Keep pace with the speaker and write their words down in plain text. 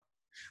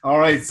All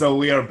right, so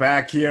we are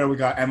back here. We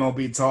got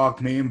MLB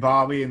Talk, me and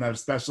Bobby, and our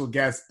special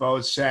guest, Bo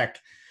Sheck.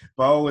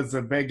 Bo is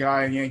a big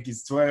guy on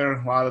Yankees Twitter.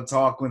 A lot of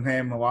talk with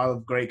him, a lot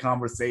of great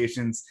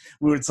conversations.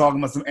 We were talking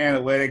about some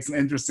analytics, an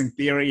interesting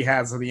theory he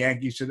has where the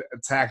Yankees should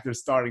attack their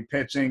starting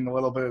pitching, a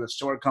little bit of the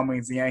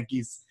shortcomings the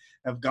Yankees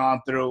have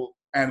gone through,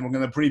 and we're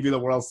going to preview the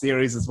World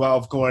Series as well,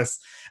 of course.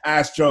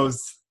 Astros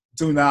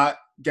do not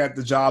get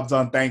the job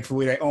done,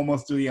 thankfully. They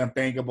almost do the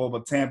unthinkable,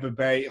 but Tampa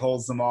Bay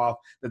holds them off.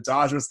 The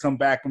Dodgers come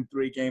back from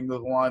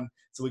 3-1.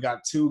 So we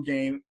got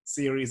 2-game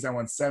series that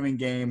went 7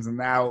 games, and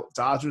now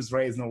Dodgers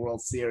raising the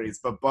World Series.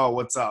 But, Bo,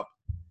 what's up?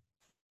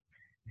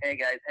 Hey,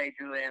 guys. Hey,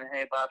 Julian.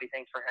 Hey, Bobby.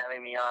 Thanks for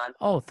having me on.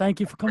 Oh, thank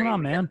you for coming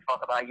on, man. We get to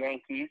talk about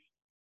Yankees.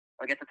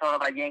 We get to talk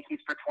about Yankees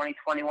for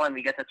 2021.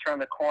 We get to turn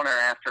the corner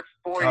after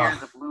 4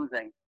 years of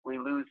losing. We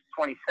lose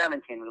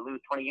 2017. We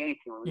lose 2018.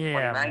 We lose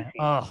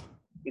 2019.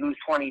 We lose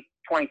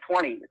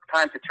 2020. It's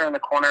time to turn the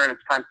corner, and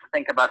it's time to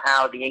think about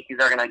how the Yankees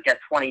are going to get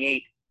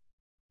 28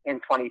 in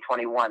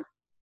 2021.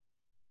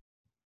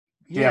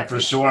 Yeah, for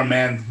sure,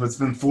 man. It's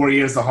been 4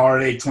 years of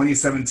heartache.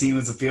 2017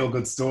 was a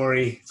feel-good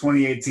story.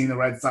 2018, the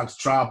Red Sox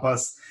drop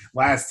us.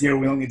 Last year,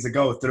 we don't need to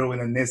go through,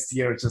 and then this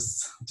year,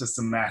 just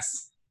a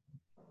mess.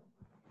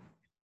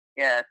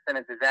 Yeah, it's been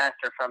a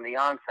disaster from the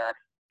onset.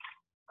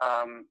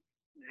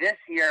 This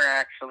year,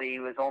 actually,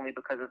 was only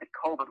because of the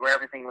COVID where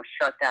everything was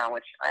shut down,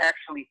 which I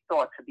actually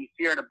thought, to be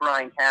fair to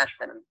Brian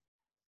Cashman and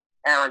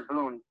Aaron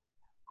Boone,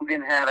 who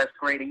didn't have as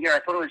great a year, I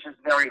thought it was just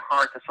very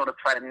hard to sort of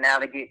try to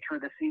navigate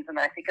through the season.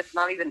 I think it's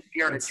not even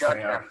fair to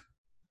judge them.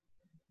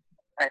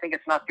 I think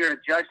it's not fair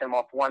to judge them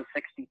off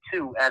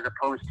 162 as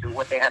opposed to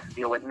what they have to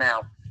deal with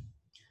now.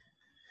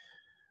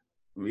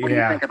 What do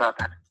you think about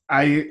that?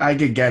 I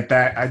could get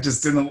that. I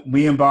just didn't.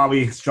 Me and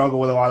Bobby struggle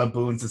with a lot of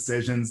Boone's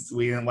decisions.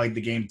 We didn't like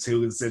the Game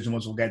 2 decision,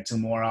 which we'll get to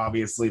more,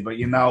 obviously. But,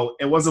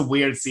 it was a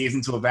weird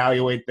season to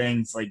evaluate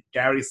things. Like,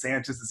 Gary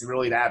Sanchez, is he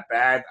really that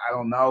bad? I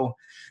don't know.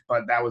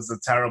 But that was a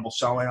terrible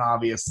showing,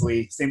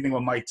 obviously. Same thing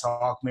with Mike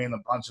Tauchman and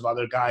a bunch of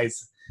other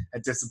guys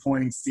at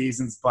disappointing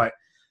seasons. But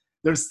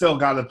they're still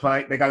got to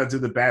play. They got to do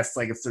the best.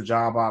 Like, it's their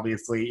job,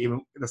 obviously.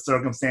 Even the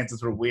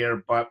circumstances were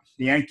weird. But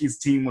the Yankees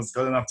team was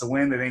good enough to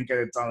win. They didn't get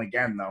it done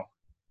again, though.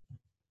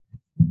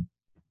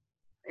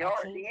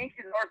 The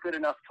Yankees are good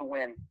enough to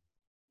win,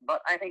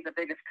 but I think the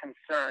biggest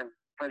concern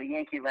for the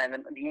Yankee land,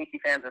 and the Yankee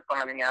fans are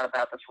finding out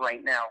about this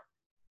right now,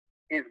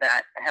 is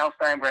that Hal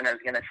Steinbrenner is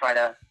going to try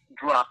to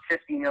drop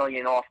 $50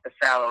 million off the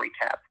salary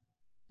cap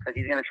because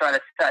he's going to try to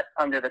set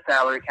under the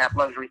salary cap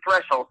luxury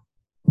threshold.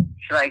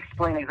 Should I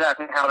explain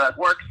exactly how that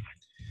works?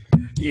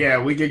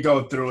 Yeah, we could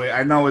go through it.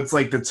 I know it's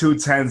like the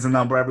 210's the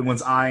number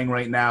everyone's eyeing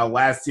right now.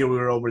 Last year we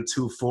were over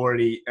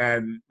 240,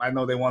 and I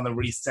know they want to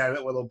reset it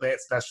a little bit,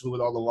 especially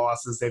with all the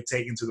losses they've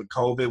taken to the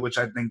COVID, which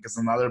I think is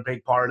another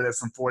big part of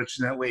this,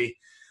 unfortunately.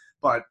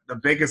 But the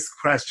biggest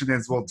question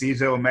is, will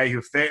DJ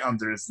LeMahieu fit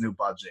under his new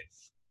budget?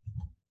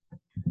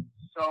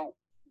 So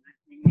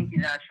the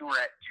Yankees actually were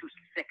at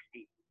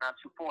 260, not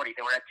 240.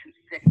 They were at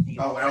 260.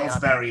 Oh,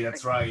 Ellsbury,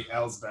 that's right,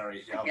 Ellsbury.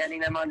 Yep. Getting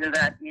them under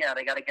that, yeah,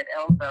 they got to get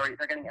Ellsbury.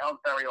 They're getting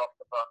Ellsbury off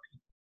the books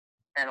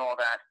and all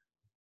that.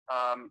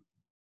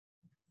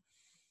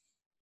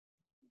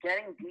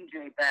 Getting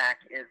DJ back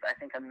is, I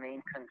think, a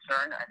main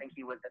concern. I think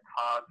he was the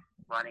cog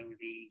running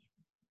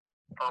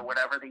for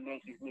whatever the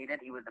Yankees needed.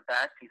 He was the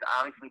best. He's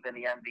obviously been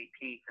the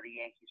MVP for the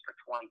Yankees for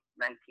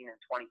 2019 and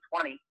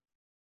 2020.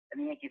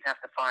 And the Yankees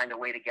have to find a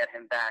way to get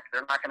him back.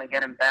 They're not going to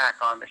get him back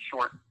on the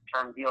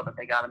short-term deal that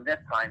they got him this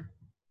time.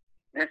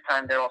 This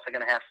time, they're also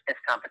going to have stiff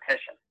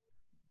competition.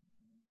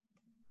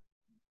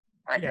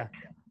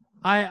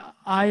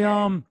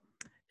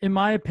 In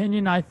my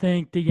opinion, I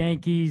think the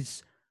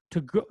Yankees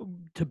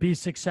to be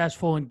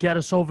successful and get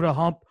us over the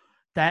hump.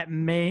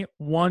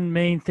 One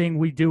main thing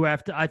we do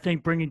after, I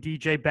think, bringing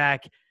DJ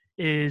back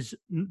is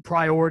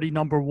priority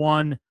number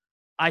one.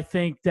 I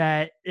think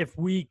that if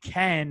we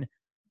can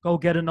go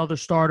get another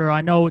starter,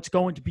 I know it's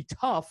going to be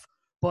tough,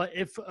 but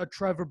if a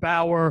Trevor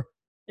Bauer,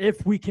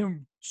 if we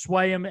can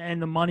sway him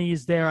and the money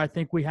is there, I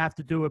think we have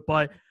to do it.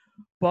 But,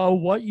 Bo,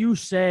 what you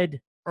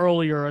said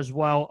earlier as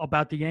well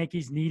about the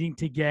Yankees needing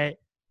to get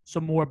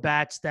some more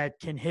bats that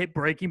can hit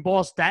breaking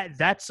balls,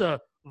 that's a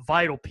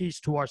vital piece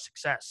to our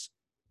success.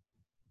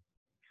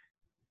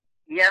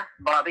 Yeah,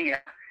 Bobby, yeah.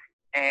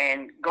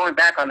 And going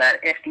back on that,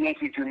 if the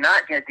Yankees do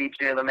not get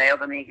DJ LeMahieu,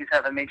 then the Yankees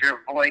have a major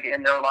void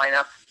in their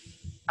lineup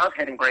of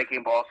hitting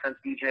breaking balls, since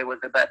DJ was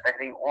the best at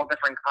hitting all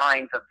different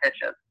kinds of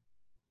pitches.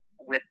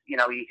 With, he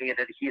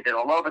hit it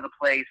all over the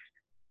place,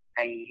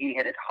 and he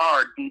hit it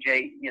hard.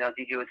 DJ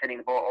was hitting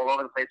the ball all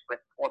over the place with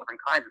all different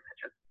kinds of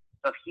pitches.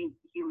 So if he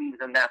leaves,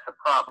 then that's a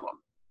problem.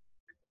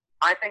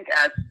 I think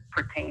as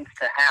pertains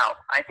to Hal,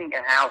 I think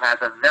Hal has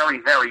a very,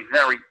 very,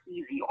 very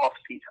easy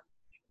offseason.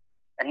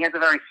 And he has a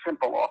very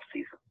simple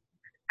offseason.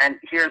 And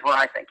here's what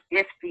I think.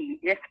 If the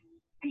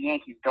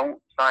Yankees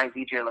don't sign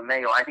DJ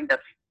LeMahieu, I think that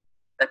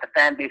the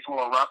fan base will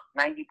erupt.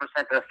 90%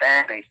 of the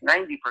fan base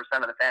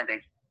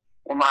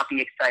will not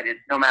be excited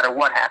no matter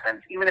what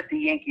happens, even if the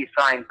Yankees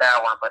sign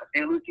Bauer. But if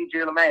they lose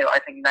DJ LeMahieu, I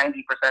think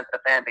 90% of the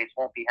fan base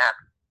won't be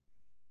happy.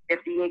 if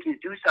the Yankees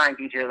do sign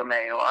DJ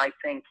LeMayo, I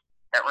think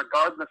that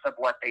regardless of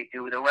what they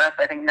do, the rest,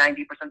 I think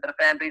 90% of the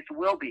fan base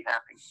will be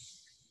happy.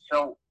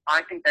 So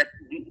I think that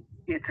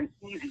it's an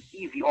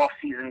easy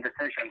off-season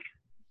decision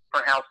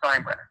for Hal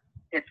Steinbrenner.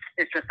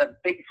 It's just a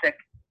basic,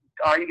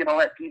 are you going to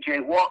let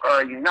DJ walk or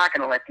are you not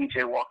going to let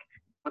DJ walk,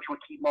 which would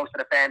keep most of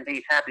the fan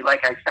base happy.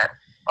 Like I said,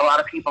 a lot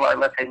of people are,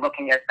 let's say,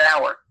 looking at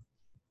Bauer.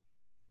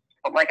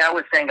 But like I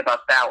was saying about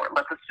Bauer,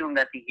 let's assume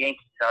that the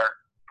Yankees are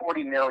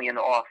 $40 million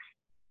off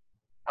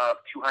of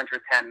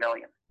 $210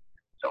 million.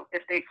 So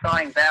if they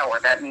sign Bauer,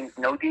 that means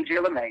no DJ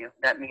LeMayo.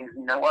 That means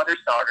no other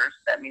starters.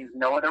 That means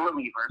no other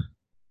relievers.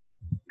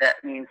 That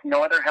means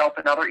no other help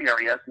in other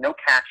areas, no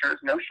catchers,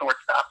 no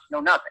shortstops, no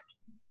nothing.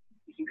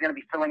 He's going to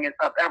be filling it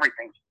up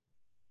everything.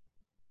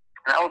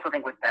 And I also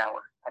think with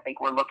Bauer, I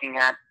think we're looking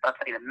at, let's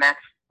say, the Mets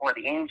or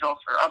the Angels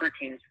or other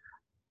teams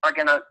are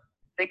going to,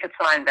 they could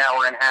sign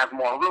Bauer and have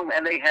more room,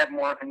 and they have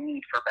more of a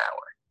need for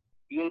Bauer.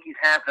 The Yankees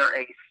have their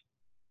ace,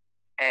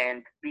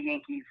 and the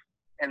Yankees,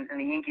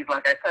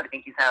 like I said, the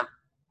Yankees have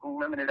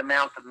limited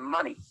amounts of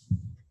money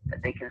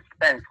that they can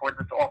spend towards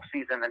this off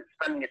season, and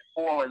spending it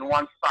all in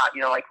one spot.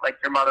 You know, like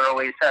your mother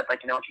always said,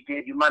 like, you know, when she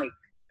gave you money,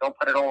 don't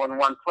put it all in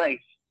one place.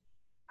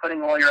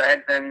 Putting all your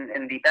eggs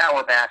in the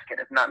Bauer basket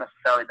is not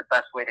necessarily the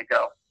best way to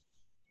go.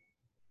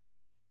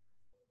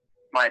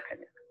 My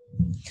opinion.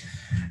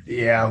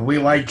 Yeah, we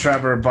like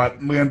Trevor,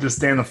 but we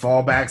understand the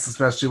fallbacks,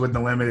 especially with the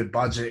limited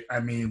budget.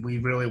 I mean, we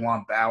really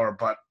want Bauer,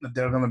 but if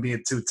they're going to be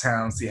at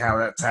 210, see how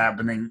that's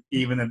happening.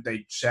 Even if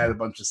they shed a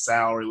bunch of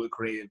salary with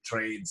creative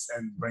trades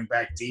and bring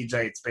back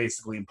DJ, it's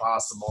basically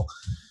impossible.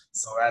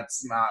 So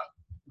that's not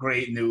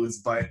great news,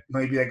 but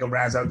maybe they can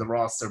round out the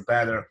roster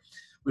better.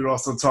 We were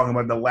also talking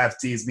about the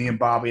lefties. Me and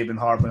Bobby have been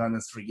harping on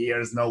this for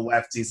years. No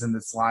lefties in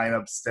this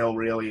lineup still,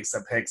 really,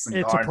 except Hicks and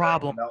Gardner. It's a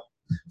problem. No.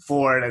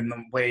 Ford and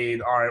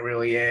Wade aren't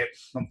really it.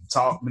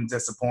 Talkman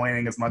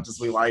disappointing as much as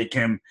we like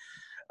him.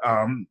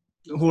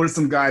 Who are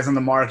some guys on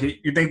the market?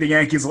 You think the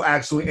Yankees will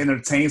actually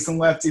entertain some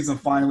lefties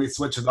and finally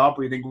switch it up,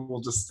 or you think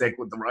we'll just stick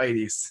with the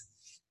righties?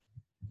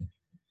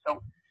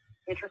 So,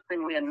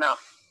 interestingly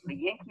enough, the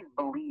Yankees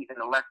believe in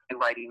the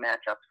lefty-righty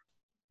matchups.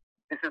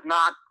 This is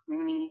not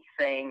me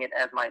saying it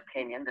as my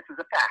opinion. This is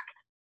a fact.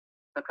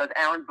 Because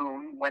Aaron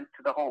Boone went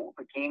to the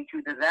Game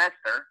 2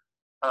 disaster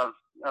of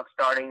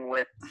starting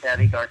with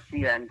Deivi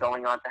Garcia and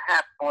going on to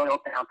half boiled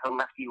down to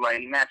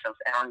lefty-righty matchups.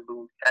 Aaron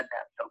Boone said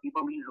that, so he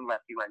believes in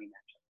lefty-righty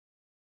matchups.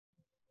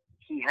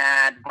 He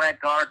had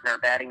Brett Gardner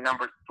batting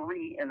number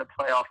 3 in the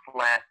playoffs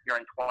last year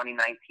in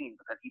 2019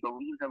 because he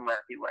believes in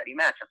lefty-righty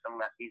matchups and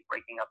lefties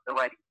breaking up the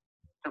righties.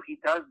 So he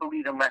does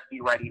believe in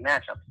lefty-righty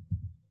matchups,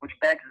 which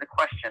begs the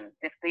question,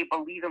 if they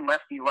believe in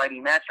lefty-righty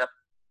matchups,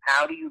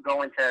 how do you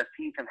go into a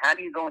season? How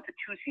do you go into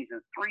 2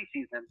 seasons, 3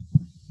 seasons,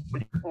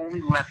 with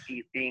only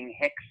lefties being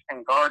Hicks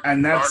and Gardner?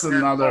 And that's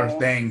another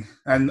thing.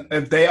 And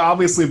if they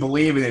obviously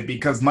believe in it,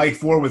 because Mike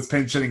Ford was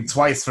pinch hitting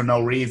twice for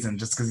no reason,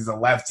 just because he's a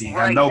lefty. He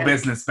had no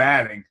business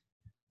batting.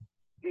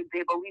 They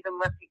believe in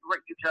lefty.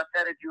 You just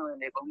said it, Julian.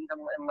 They believe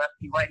in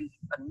lefty righty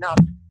enough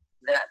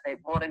that they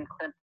brought in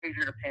Clint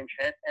Frazier to pinch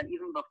hit, and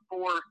even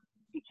before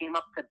he came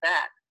up to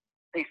bat,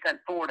 they sent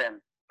Ford in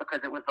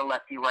because it was the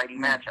lefty-righty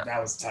matchup. That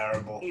was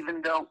terrible.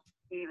 Even though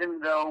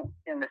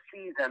in the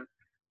season,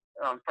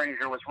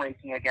 Frazier was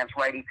raking against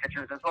righty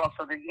pitchers as well.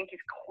 So the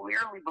Yankees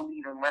clearly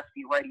believe in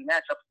lefty-righty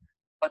matchups,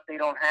 but they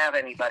don't have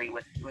anybody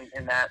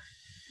in that.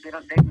 They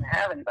didn't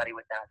have anybody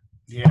with that.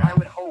 Yeah. I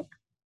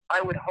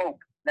would hope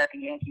that the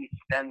Yankees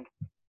spend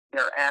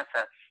their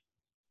assets,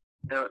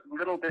 the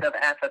little bit of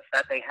assets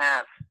that they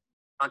have,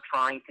 on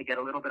trying to get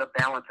a little bit of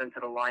balance into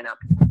the lineup.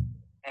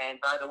 And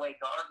by the way,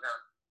 Gardner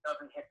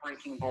doesn't hit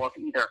breaking balls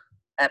either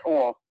at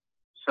all.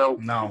 So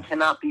he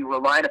cannot be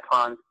relied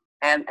upon.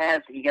 And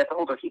as he gets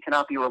older, he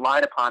cannot be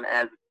relied upon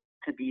as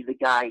to be the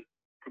guy,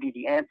 to be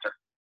the answer.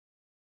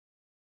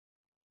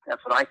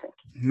 That's what I think.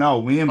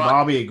 No, me and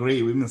Bobby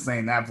agree. We've been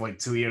saying that for like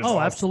 2 years. Oh,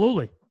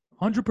 absolutely.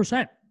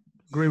 100%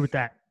 agree with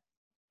that.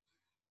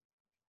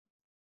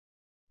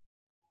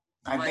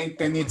 I think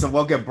they need to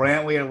look at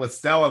Brantley or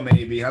Stella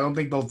maybe. I don't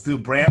think they'll do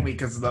Brantley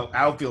because of the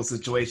outfield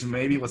situation.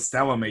 Maybe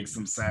Stella makes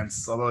some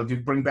sense. Although if you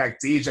bring back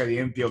DJ, the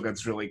infield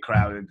gets really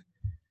crowded.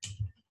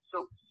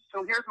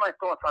 So here's my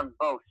thoughts on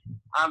both.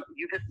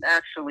 You just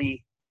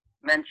actually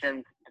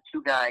mentioned the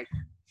 2 guys.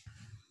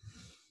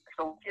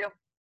 So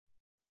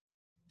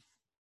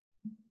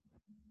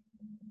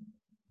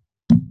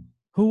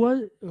Who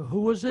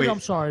was it? Wait. I'm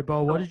sorry,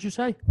 Bo. What did you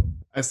say?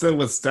 I said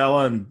with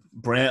Stella and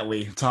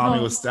Brantley.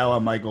 Tommy with Stella,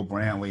 Michael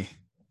Brantley.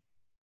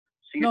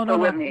 So you're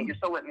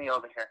still with me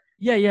over here.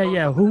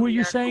 Yeah. Who were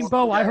you saying,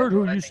 Bo? I heard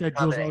who you said,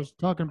 Jules. I was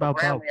talking about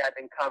Brantley, Bo. I've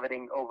been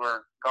coveting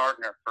over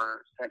Gardner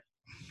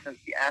since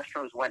the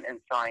Astros went and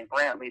signed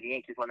Brantley. The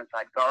Yankees went and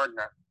signed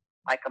Gardner.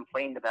 I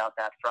complained about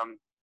that from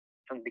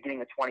the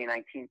beginning of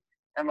 2019.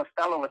 And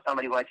LaStella was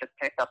somebody who I just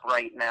picked up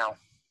right now.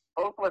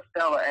 Both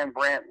LaStella and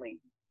Brantley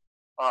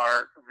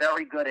are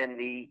very good in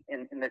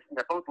this.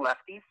 They're both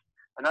lefties.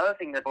 Another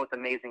thing they're both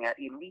amazing at,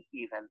 elite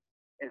even,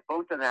 is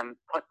both of them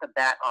put the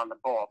bat on the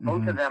ball.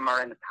 Both of them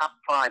are in the top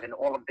 5 in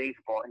all of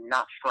baseball and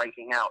not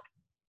striking out.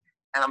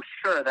 And I'm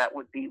sure that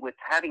would be with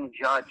having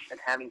Judge and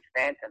having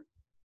Stanton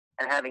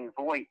and having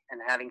Voit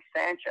and having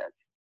Sanchez,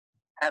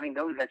 having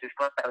those guys who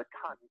struck out a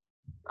ton.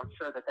 I'm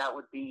sure that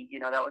would be,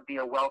 that would be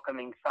a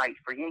welcoming sight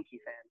for Yankee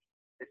fans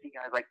to see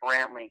guys like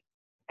Brantley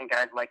and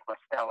guys like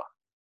Rostella,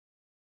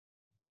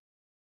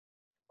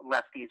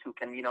 lefties who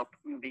can, be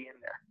in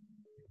there.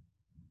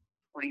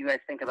 What do you guys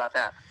think about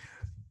that?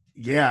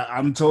 Yeah,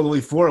 I'm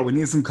totally for it. We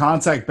need some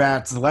contact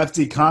bats. The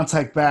lefty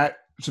contact bat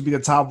should be the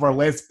top of our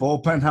list.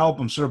 Bullpen help.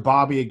 I'm sure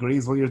Bobby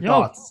agrees. What are your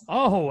thoughts?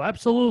 Oh,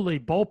 absolutely.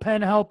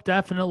 Bullpen help,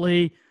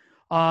 definitely.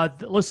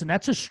 Listen,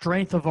 that's a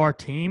strength of our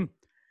team.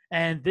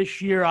 And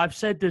this year, I've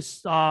said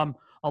this a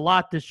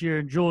lot this year,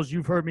 and Jules,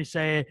 you've heard me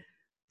say it.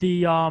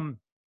 The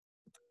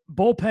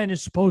bullpen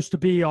is supposed to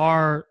be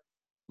our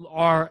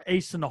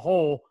ace in the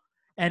hole,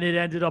 and it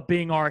ended up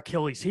being our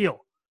Achilles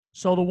heel.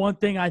 So the one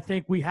thing I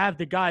think we have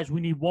the guys, we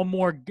need one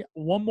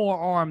more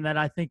arm that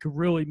I think could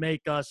really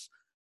make us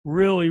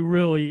really,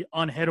 really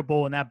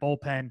unhittable in that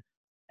bullpen.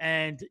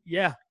 And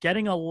yeah,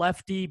 getting a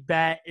lefty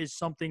bat is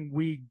something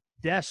we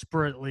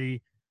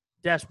desperately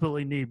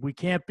need. We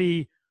can't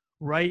be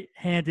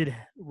right-handed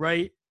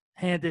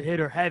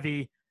hitter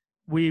heavy.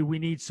 We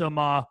need some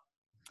a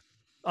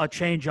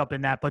change up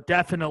in that, but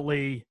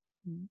definitely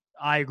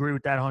I agree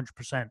with that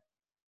 100%.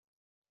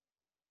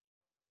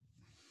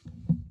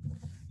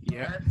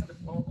 Yeah. As for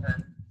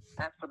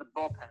the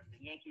bullpen,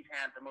 the Yankees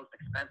have the most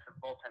expensive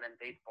bullpen in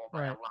baseball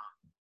by a lot.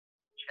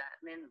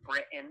 Chapman,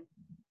 Britton,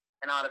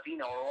 and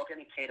Ottavino are all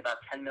getting paid about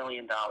 $10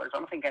 million. I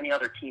don't think any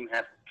other team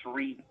has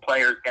 3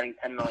 players getting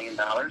 $10 million.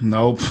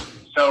 Nope.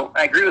 So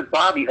I agree with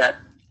Bobby that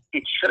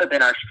it should have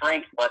been our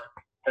strength, but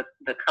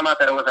to come out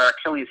that it was our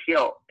Achilles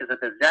heel is a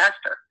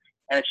disaster.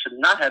 And it should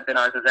not have been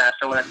our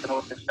disaster when it's the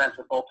most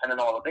expensive bullpen in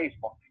all of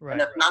baseball. Right.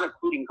 And that's not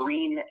including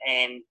Green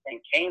and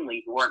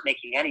Canely, who weren't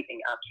making anything.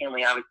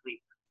 Canely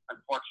obviously,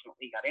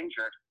 unfortunately, got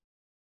injured.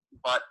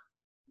 But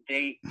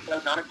they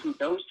did not include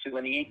those two,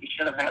 and the Yankees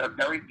should have had a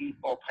very deep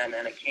bullpen,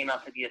 and it came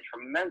out to be a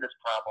tremendous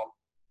problem.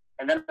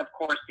 And then, of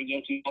course, the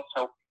Yankees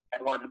also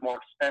had one of the more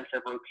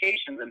expensive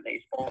rotations in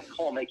baseball.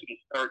 Cole making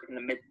third in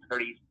the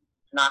mid-30s,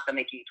 Tanaka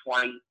making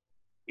 20.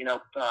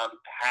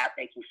 Pat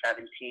making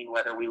 17,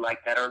 whether we like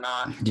that or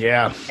not.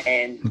 Yeah,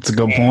 and that's a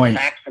good point.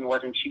 Paxton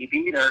wasn't cheap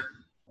either.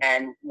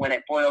 And when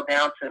it boiled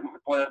down to it,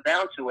 when it boiled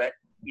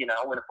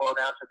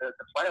down to the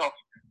playoffs,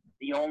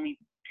 the only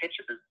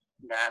pitchers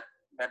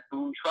that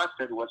Boone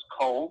trusted was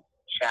Cole,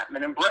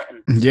 Chapman, and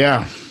Britton.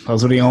 Yeah,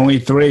 those were the only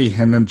 3.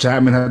 And then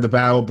Chapman had the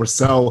battle with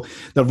Brissell.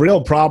 The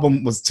real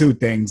problem was 2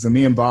 things, and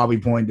me and Bobby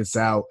pointed this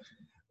out.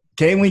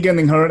 Canely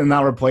getting hurt and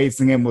not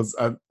replacing him was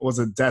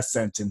a death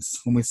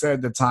sentence. When we said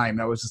at the time,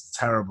 that was just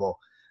terrible.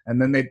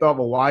 And then they thought,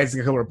 well, why is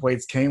he going to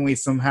replace Canely?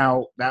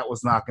 Somehow that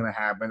was not going to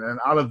happen. And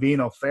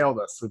Ottavino failed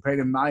us. We paid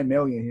him $9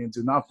 million. He didn't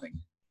do nothing.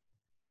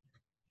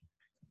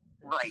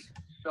 Right.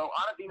 So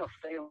Ottavino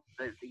failed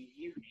is a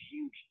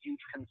huge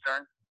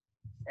concern.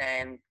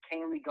 And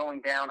Canely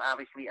going down,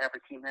 obviously every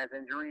team has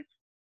injuries.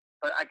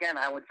 But again,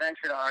 I would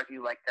venture to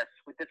argue like this.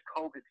 With this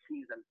COVID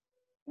season,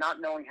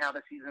 not knowing how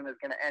the season is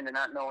going to end and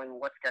not knowing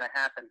what's going to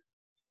happen,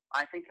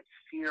 I think it's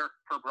fear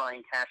for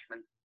Brian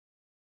Cashman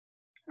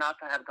not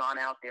to have gone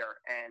out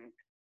there and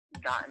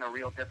gotten a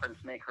real difference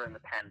maker in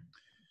the pen.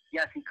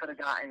 Yes, he could have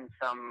gotten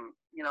some,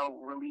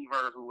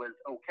 reliever who was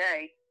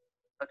okay,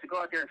 but to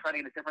go out there and try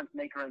to get a difference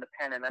maker in the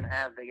pen and then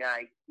have the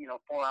guy,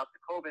 fall out to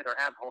COVID or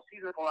have the whole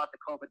season fall out to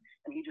COVID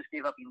and he just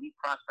gave up elite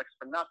prospects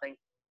for nothing,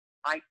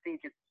 I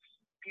think it's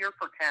fear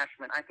for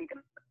Cashman. I think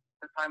at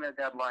the time of the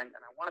deadline,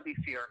 and I want to be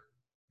fair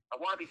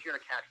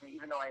to Cashman,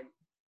 even though I'm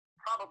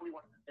probably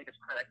one of his biggest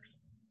critics.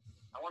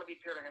 I want to be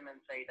fair to him and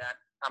say that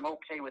I'm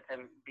okay with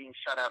him being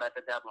shut out at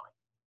the deadline.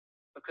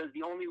 Because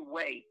the only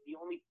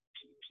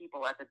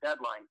people at the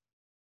deadline,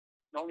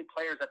 the only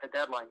players at the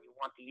deadline you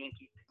want the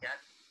Yankees to get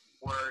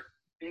were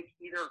big,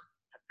 either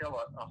to fill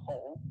a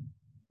hole,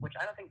 which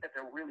I don't think that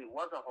there really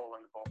was a hole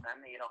in the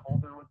bullpen.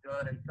 Holder was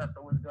good and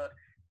Sessa was good,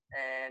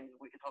 and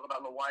we could talk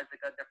about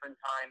Loizaga at a different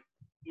time,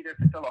 either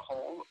to fill a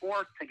hole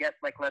or to get,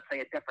 let's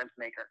say, a difference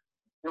maker.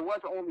 There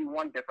was only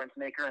one difference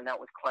maker, and that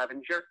was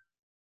Clevenger,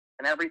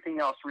 and everything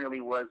else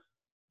really was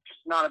just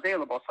not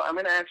available. So I'm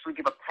going to actually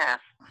give a pass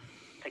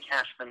to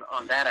Cashman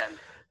on that end.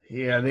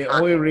 Yeah, the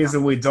only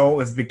reason we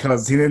don't is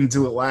because he didn't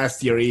do it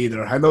last year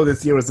either. I know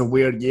this year was a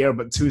weird year,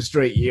 but 2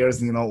 straight years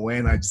and you don't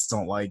win, I just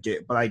don't like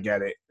it. But I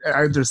get it.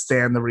 I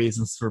understand the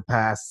reasons for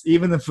pass.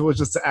 Even if it was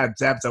just to add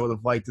depth, I would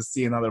have liked to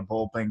see another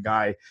bullpen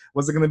guy.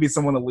 Was it going to be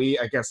someone elite?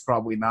 I guess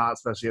probably not,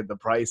 especially at the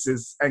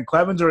prices. And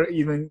Clevenger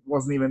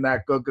wasn't even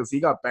that good because he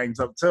got banged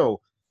up too.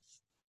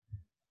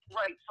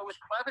 Right. So with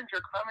Clevenger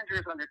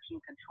is under team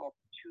control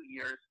for 2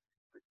 years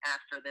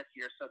after this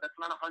year. So that's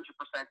not 100%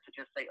 to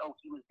just say, oh,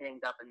 he was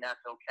banged up and that's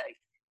okay.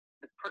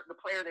 The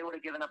player they would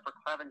have given up for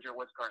Clevenger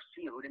was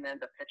Garcia, who didn't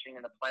end up pitching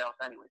in the playoffs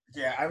anyway.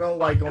 Yeah, I don't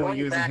like only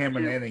using him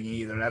in inning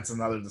either. That's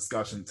another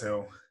discussion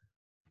too.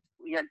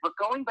 Yeah, but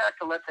going back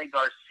to, let's say,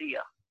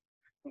 Garcia,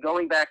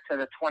 going back to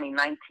the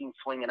 2019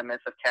 swing and a miss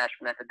of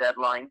Cashman at the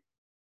deadline.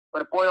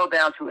 What it boiled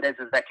down to is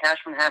that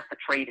Cashman has to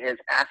trade his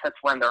assets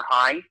when they're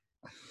high,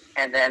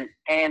 and then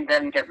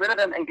get rid of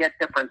them and get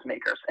difference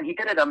makers. And he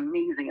did it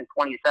amazing in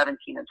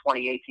 2017 and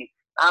 2018.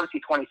 Obviously,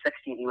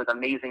 2016 he was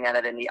amazing at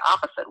it in the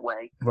opposite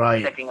way,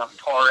 right? Picking up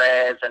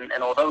Torres and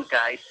all those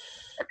guys,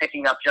 and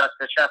picking up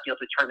Justice Sheffield,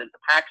 who turned into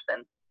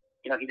Paxton.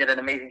 He did an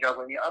amazing job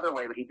going the other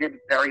way, but he did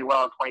very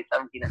well in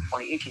 2017 and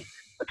 2018.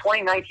 But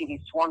 2019 he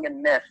swung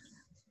and missed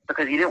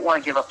because he didn't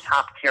want to give up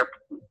top-tier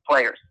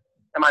players.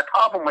 And my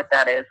problem with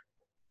that is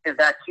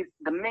that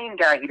the main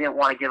guy he didn't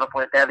want to give up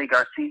was Deivi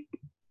Garcia.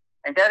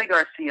 And Deivi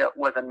Garcia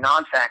was a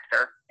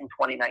non-factor in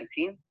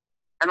 2019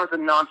 and was a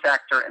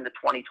non-factor in the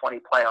 2020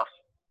 playoffs.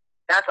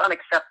 That's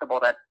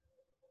unacceptable.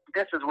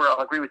 This is where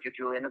I'll agree with you,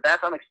 Julian.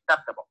 That's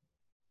unacceptable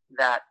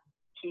that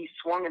he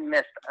swung and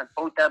missed on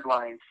both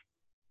deadlines,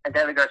 and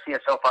Deivi Garcia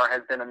so far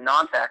has been a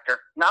non-factor,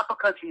 not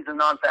because he's a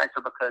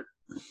non-factor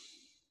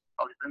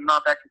he's a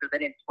non-factor because they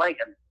didn't play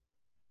him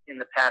in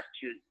the past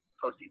two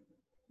postseasons.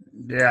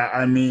 Yeah,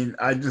 I mean,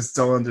 I just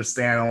don't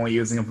understand only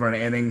using him for an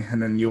inning,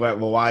 and then you let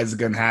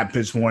Loizaga have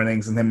pitch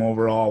warnings and him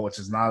overall, which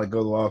is not a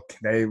good look.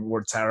 They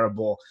were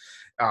terrible.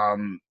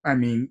 I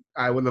mean,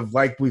 I would have,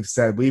 like we've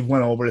said, we've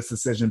went over this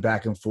decision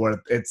back and forth.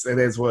 It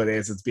is what it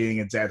is. It's beating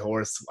a dead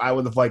horse. I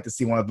would have liked to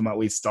see one of them at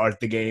least start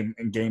the game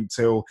in game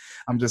 2.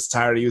 I'm just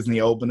tired of using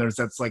the openers.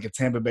 That's like a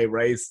Tampa Bay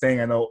Rays thing.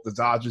 I know the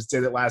Dodgers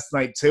did it last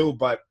night too,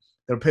 but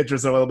their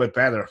pitchers are a little bit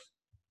better.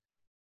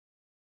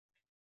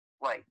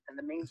 Right, and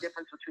the main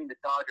difference between the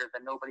Dodgers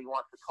that nobody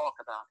wants to talk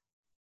about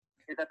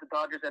is that the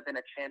Dodgers have been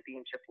a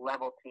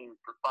championship-level team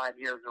for 5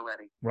 years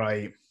already.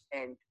 Right.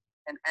 And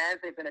as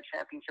they've been a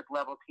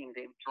championship-level team,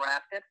 they've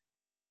drafted,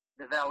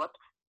 developed,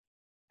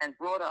 and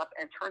brought up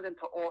and turned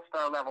into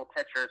all-star level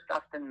pitchers,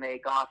 Dustin May,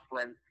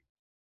 Gonsolin,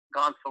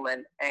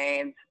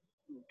 and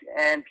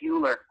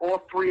Buehler.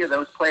 All 3 of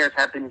those players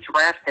have been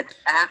drafted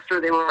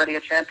after they were already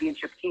a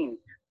championship team.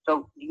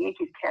 So the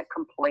Yankees can't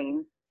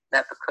complain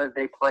that because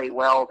they play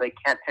well, they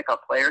can't pick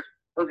up players.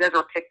 Those guys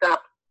were picked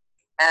up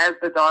as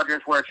the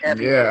Dodgers were a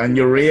championship. Yeah, and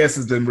Urias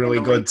has been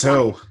really good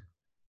too.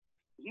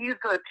 He's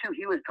good too.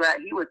 He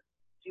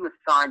was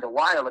signed a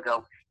while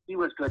ago. He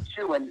was good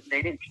too, and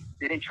they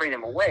didn't trade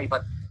him away.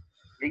 But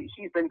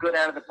he's been good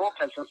out of the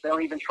bullpen, so they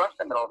don't even trust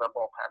him at all. Their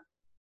bullpen.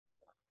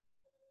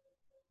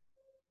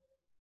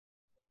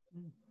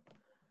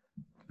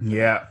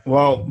 Yeah.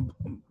 Well,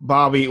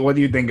 Bobby, what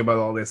do you think about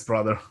all this,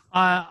 brother?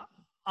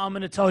 I'm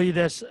going to tell you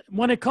this.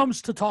 When it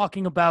comes to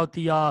talking about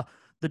the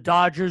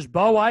Dodgers,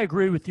 Bo, I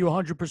agree with you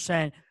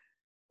 100%.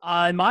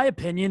 In my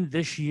opinion,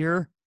 this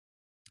year,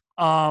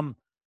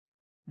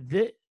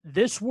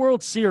 this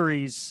World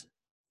Series,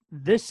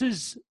 this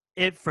is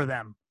it for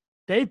them.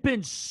 They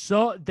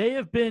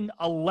have been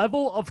a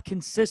level of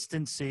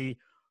consistency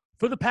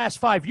for the past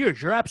 5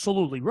 years. You're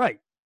absolutely right.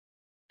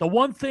 The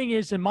one thing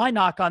is, and my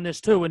knock on this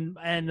too,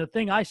 and the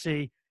thing I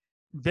see,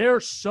 they're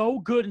so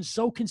good and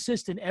so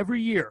consistent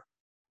every year,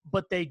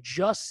 but they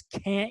just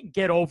can't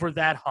get over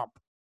that hump.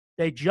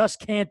 They just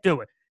can't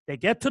do it. They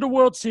get to the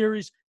World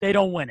Series, they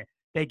don't win it.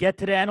 They get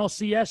to the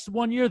NLCS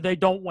one year, they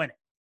don't win it.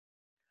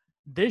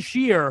 This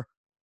year,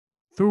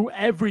 through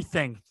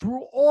everything,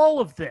 through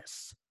all of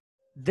this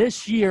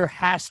year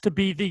has to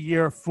be the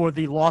year for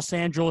the Los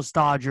Angeles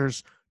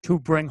Dodgers to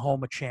bring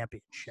home a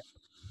championship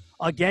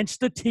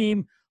against a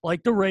team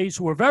like the Rays,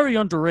 who are very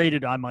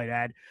underrated, I might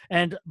add.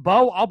 And,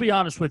 Bo, I'll be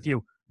honest with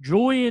you.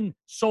 Julian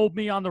sold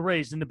me on the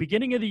Rays. In the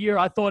beginning of the year,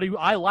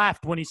 I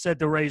laughed when he said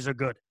the Rays are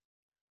good.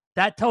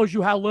 That tells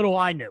you how little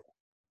I knew.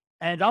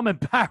 And I'm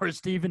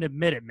embarrassed to even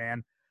admit it,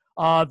 man.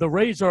 The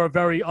Rays are a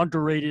very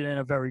underrated and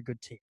a very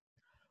good team.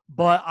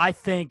 But I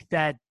think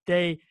that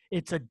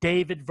it's a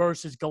David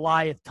versus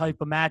Goliath type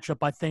of matchup.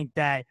 I think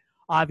that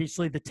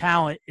obviously the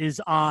talent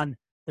is on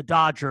the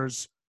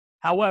Dodgers.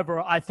 However,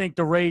 I think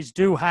the Rays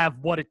do have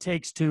what it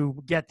takes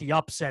to get the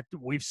upset.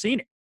 We've seen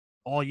it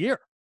all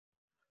year.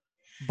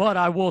 But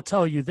I will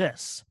tell you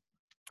this.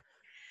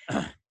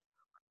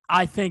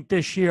 I think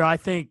this year,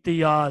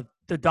 the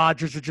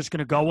Dodgers are just going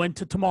to go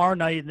into tomorrow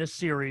night in this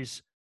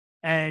series,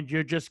 and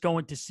you're just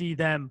going to see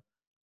them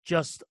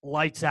just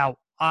lights out.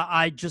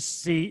 I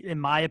just see, in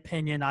my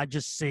opinion, a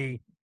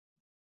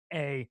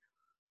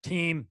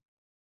team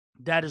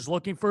that is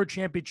looking for a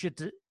championship.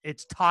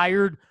 It's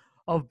tired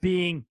of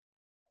being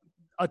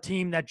a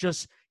team that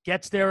just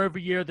gets there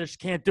every year. They just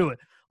can't do it.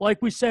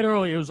 Like we said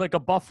earlier, it was like a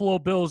Buffalo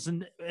Bills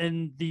in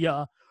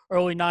the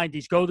early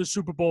 90s. Go to the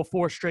Super Bowl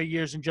 4 straight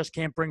years and just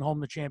can't bring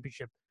home the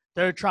championship.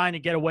 They're trying to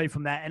get away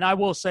from that. And I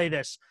will say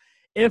this.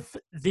 If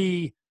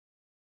the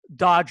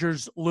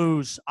Dodgers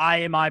lose,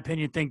 in my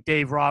opinion, think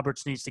Dave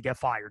Roberts needs to get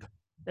fired.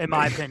 In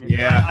my opinion.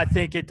 Yeah. I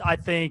think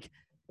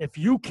if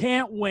you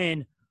can't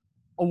win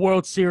a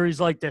World Series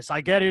like this,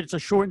 I get it. It's a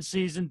shortened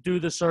season due to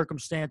the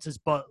circumstances,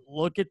 but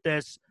look at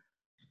this.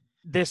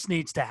 This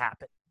needs to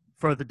happen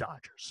for the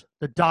Dodgers.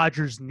 The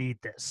Dodgers need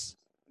this.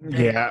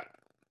 Yeah.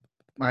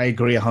 I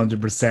agree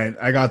 100%.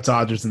 I got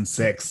Dodgers in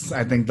 6.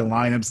 I think the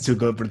lineup's too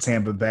good for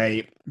Tampa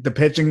Bay. The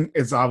pitching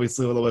is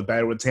obviously a little bit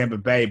better with Tampa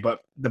Bay,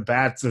 but the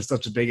bats are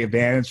such a big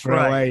advantage for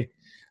Right. LA.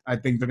 I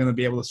think they're going to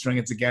be able to string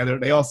it together.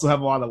 They also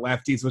have a lot of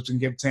lefties, which can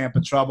give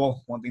Tampa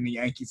trouble. One thing the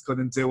Yankees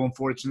couldn't do,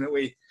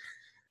 unfortunately.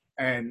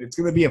 And it's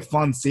going to be a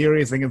fun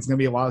series. I think it's going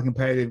to be a lot of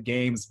competitive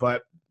games,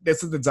 but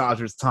this is the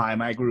Dodgers'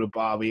 time. I agree with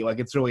Bobby. Like,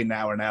 it's really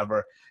now or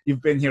never.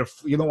 You've been here.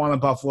 You don't want the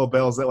Buffalo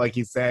Bills, that, like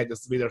he said,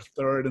 this will be their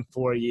 3rd in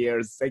 4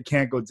 years. They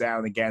can't go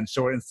down again.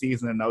 Shortened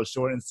season or no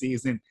shortened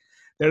season.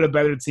 They're the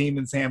better team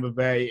than Tampa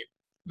Bay.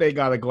 They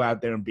got to go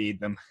out there and beat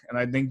them. And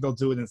I think they'll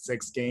do it in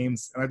 6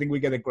 games. And I think we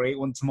get a great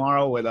one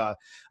tomorrow. I'm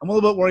a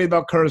little bit worried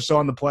about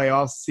Kershaw in the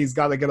playoffs. He's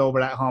got to get over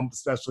that hump,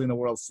 especially in the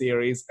World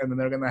Series. And then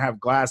they're going to have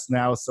Glass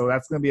now. So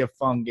that's going to be a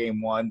fun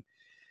game 1.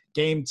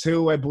 Game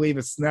 2, I believe,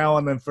 is Snell.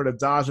 And then for the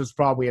Dodgers,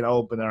 probably an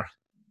opener.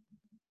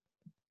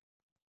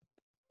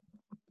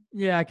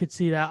 Yeah, I could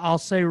see that. I'll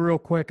say real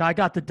quick, I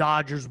got the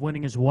Dodgers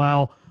winning as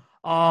well.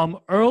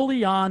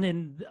 Early on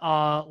in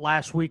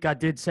last week, I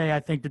did say I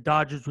think the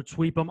Dodgers would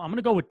sweep them. I'm going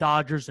to go with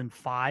Dodgers in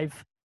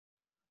 5.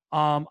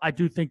 I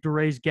do think the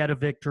Rays get a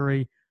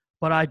victory,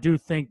 but I do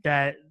think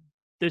that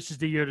this is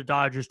the year the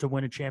Dodgers to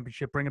win a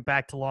championship, bring it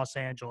back to Los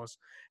Angeles.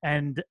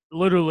 And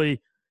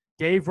literally,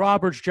 Dave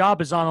Roberts'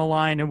 job is on the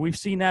line, and we've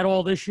seen that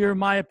all this year.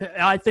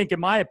 I think,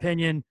 in my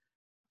opinion,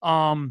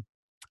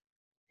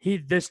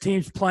 this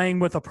team's playing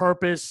with a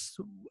purpose.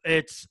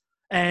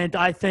 And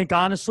I think,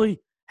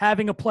 honestly,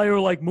 having a player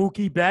like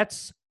Mookie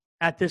Betts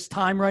at this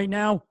time right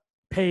now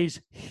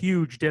pays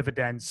huge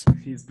dividends.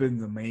 He's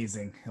been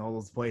amazing. All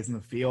those plays in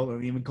the field.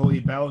 And even Cody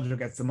Bellinger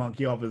gets the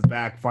monkey off his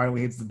back. Finally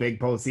hits the big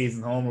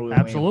postseason homer.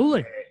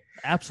 Absolutely.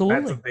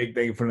 Absolutely. That's a big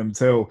thing for them,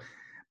 too.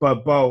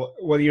 But, Bo,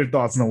 what are your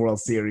thoughts on the World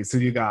Series? Who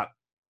do you got?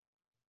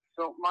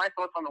 So my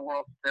thoughts on the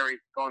World Series,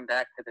 going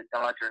back to the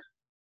Dodgers,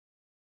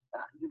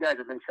 you guys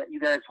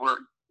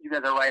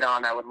are right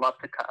on. I would love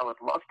to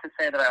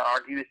say that I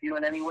argue with you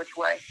in any which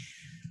way,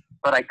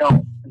 but I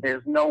don't.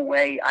 There's no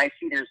way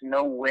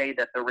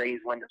that the Rays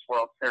win this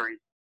World Series.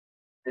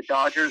 The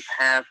Dodgers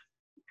have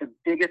the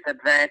biggest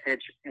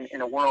advantage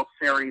in a World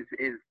Series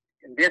in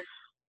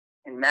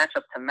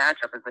matchup to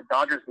matchup is the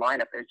Dodgers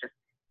lineup is just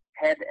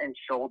head and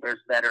shoulders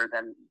better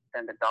than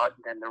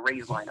the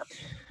Rays lineup.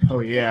 Oh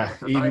yeah,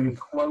 it's not even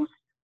close.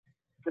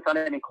 It's not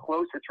even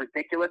close. It's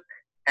ridiculous.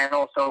 And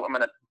also, I'm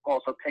going to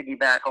also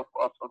piggyback off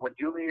of what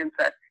Julian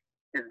said,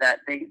 is that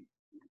the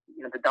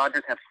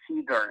Dodgers have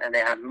Seager, and they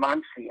have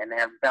Muncy, and they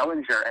have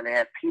Bellinger, and they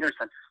have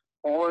Peterson.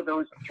 All of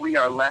those 3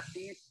 are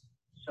lefties.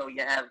 So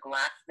you have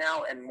Glass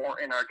now and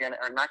Morton are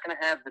not going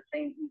to have the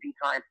same easy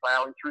time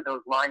plowing through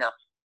those lineups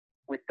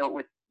with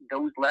those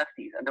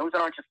lefties. And those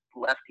aren't just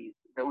lefties.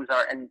 Those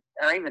are, and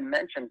I even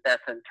mentioned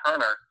Betts and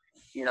Turner.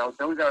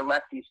 Those are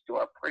lefties who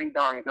are pretty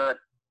darn good,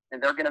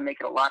 and they're going to make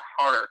it a lot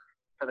harder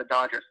for the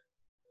Dodgers.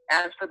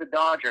 As for the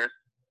Dodgers,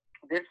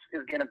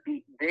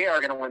 they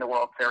are going to win the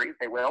World Series.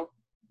 They will.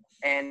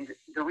 And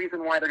the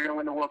reason why they're going to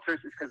win the World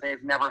Series is because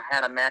they've never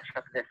had a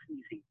matchup this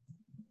easy.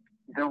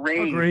 The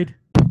Rays.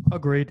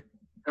 Agreed.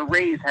 The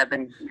Rays have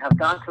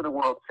gone to the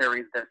World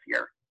Series this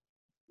year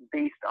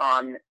based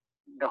on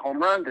the home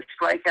run, the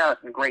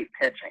strikeout, and great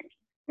pitching.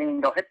 Meaning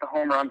they'll hit the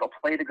home run, they'll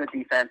play the good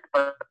defense,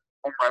 but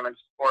home run and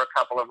score a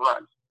couple of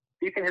runs.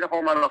 You can hit a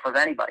home run off of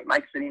anybody.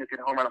 Mike Sedino can hit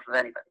a home run off of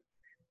anybody.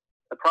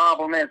 The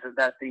problem is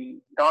that the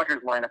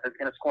Dodgers lineup is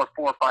going to score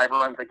 4 or 5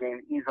 runs a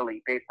game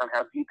easily based on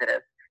how deep it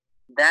is.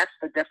 That's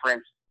the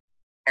difference,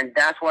 and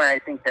that's why I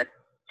think that.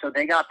 So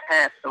the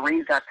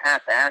Rays got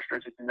past the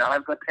Astros, who do not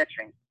have good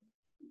pitching,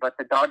 but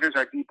the Dodgers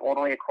are deep all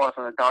the way across,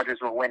 and the Dodgers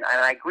will win.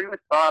 And I agree with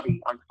Bobby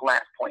on the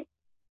last point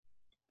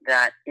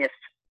that if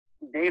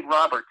Dave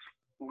Roberts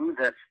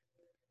loses,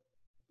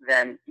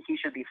 then he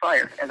should be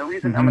fired. And the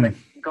reason I'm going to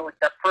go a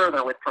step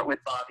further with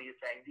Bobby is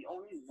saying the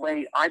only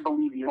way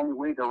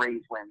the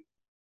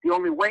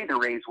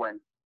Rays win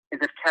is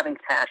if Kevin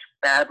Cash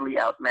badly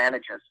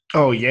outmanages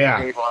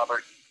Dave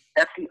Roberts.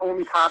 That's the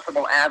only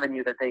possible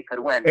avenue that they could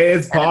win. It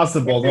is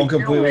possible. Don't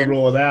completely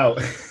rule it out.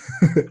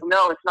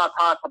 No, it's not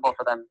possible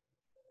for them.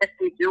 If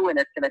they do win,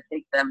 it's going to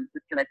take them.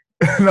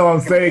 No, I'm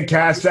saying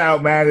Cash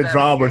outmanage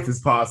Roberts is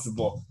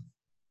possible.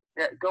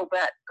 Yeah, go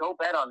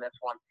bet on this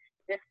one.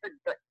 If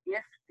the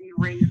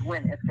Rays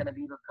win, it's going to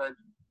be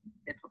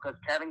because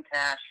Kevin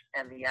Cash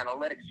and the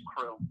analytics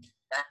crew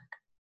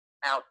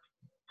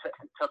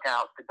took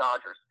out the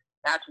Dodgers.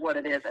 That's what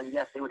it is, and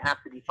yes, they would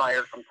have to be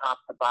fired from top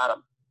to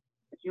bottom.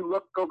 If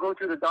you go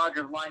through the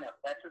Dodgers lineup,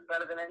 that's just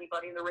better than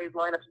anybody in the Rays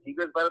lineup.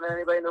 Seager's better than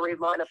anybody in the Rays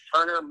lineup.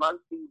 Turner,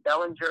 Muncy,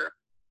 Bellinger,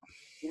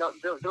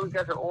 those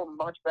guys are all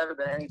much better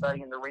than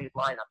anybody in the Rays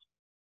lineup.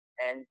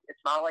 And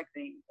it's not like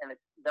and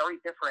it's very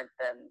different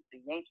than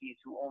the Yankees,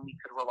 who only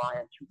could rely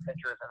on 2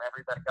 pitchers and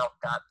everybody else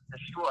got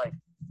destroyed.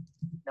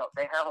 No,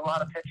 they have a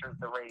lot of pitchers,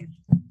 the Rays,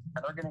 and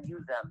they're going to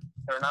use them.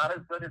 They're not as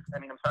good as, the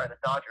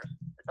Dodgers.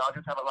 The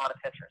Dodgers have a lot of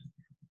pitchers.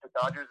 The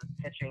Dodgers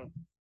pitching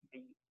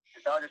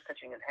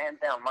is hands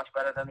down much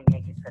better than the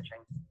Yankees pitching,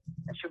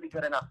 and should be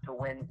good enough to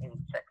win in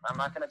 6. I'm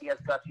not going to be as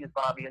gutsy as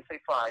Bobby and say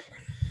 5.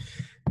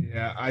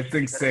 Yeah, I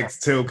think 6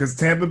 too, because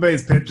Tampa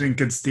Bay's pitching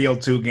could steal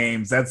 2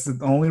 games. That's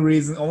the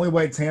only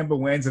way Tampa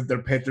wins if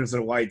their pitchers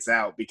are lights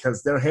out,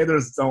 because their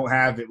hitters don't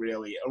have it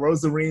really.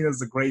 Rosarina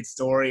is a great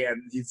story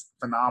and he's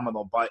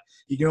phenomenal, but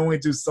he can only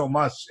do so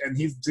much, and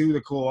he's due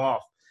to cool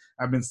off.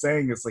 I've been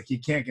saying this, like he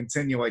can't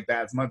continue like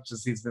that as much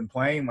as he's been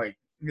playing. Like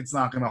it's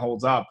not going to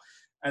hold up.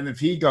 And if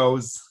he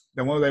goes,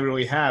 then what do they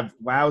really have?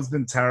 Wow's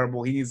been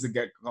terrible. He needs to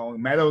get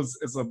going. Meadows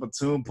is a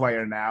platoon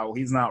player now.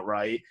 He's not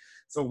right.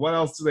 So what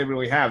else do they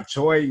really have?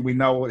 Choi, we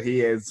know what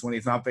he is when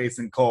he's not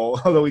facing Cole,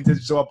 although he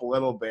did show up a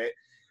little bit.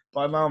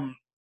 But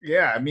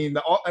yeah, I mean,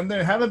 and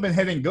they haven't been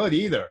hitting good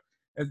either.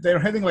 They're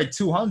hitting like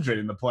 200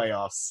 in the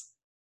playoffs.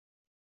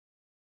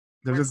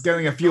 They're just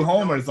getting a few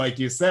homers, like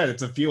you said.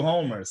 It's a few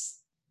homers.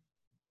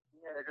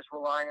 Yeah, they're just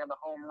relying on the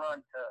home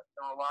run.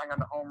 They're relying on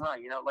the home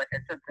run. You know, like I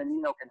said,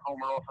 Zunino can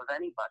homer off of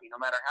anybody, no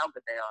matter how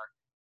good they are.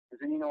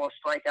 Zunino will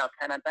strike out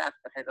 10 at bats,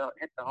 but hit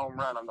the home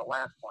run on the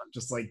last one.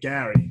 Just like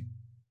Gary.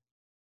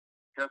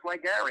 Just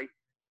like Gary.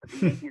 But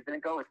the Yankees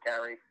didn't go with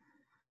Gary.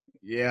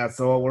 Yeah,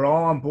 so we're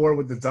all on board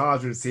with the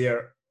Dodgers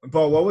here.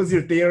 But what was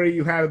your theory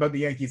you had about the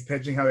Yankees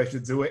pitching, how they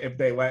should do it if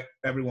they let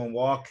everyone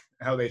walk,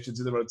 how they should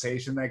do the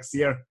rotation next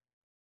year?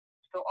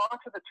 So on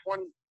to the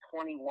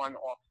 2021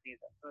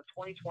 offseason. So the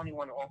 2021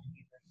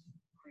 offseason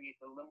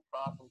creates a little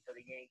problem for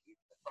the Yankees.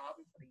 The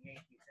problem for the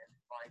Yankees, in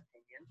my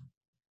opinion,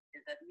 is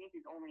that the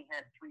Yankees only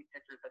had 3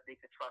 pitchers that they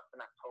could trust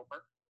in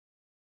October.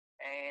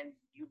 And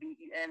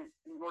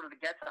in order to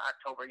get to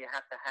October, you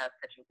have to have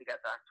pitching to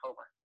get to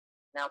October.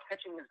 Now,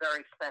 pitching is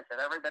very expensive.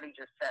 Everybody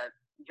just says,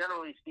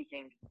 generally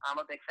speaking, I'm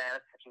a big fan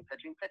of pitching,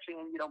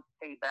 and you don't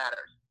pay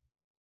batters.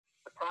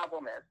 The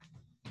problem is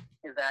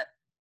that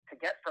to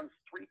get from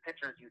 3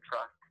 pitchers you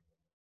trust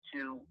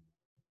to,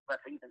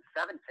 let's say, even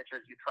 7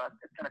 pitchers you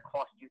trust, it's going to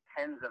cost you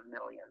tens of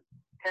millions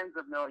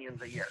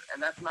a year,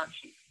 and that's not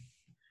cheap.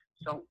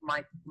 So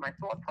my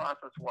thought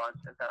process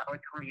is that I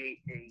would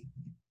create a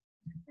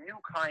new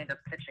kind of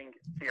pitching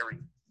theory.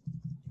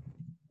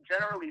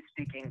 Generally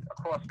speaking,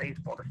 across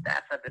baseball, the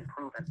stats have been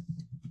proven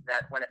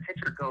that when a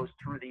pitcher goes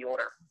through the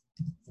order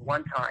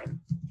 1 time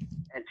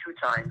and 2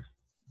 times,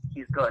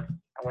 he's good.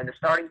 And when the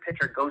starting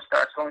pitcher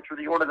starts going through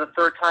the order the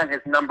 3rd time,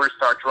 his numbers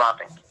start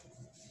dropping.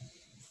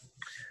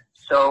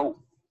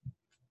 So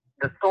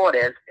the thought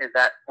is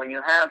that when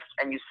you have,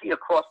 and you see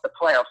across the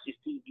playoffs, you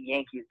see the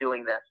Yankees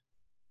doing this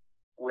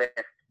with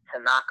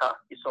Tanaka.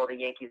 You saw the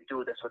Yankees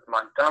do this with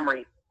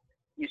Montgomery.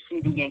 You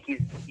saw the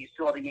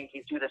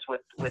Yankees do this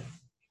with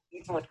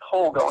even with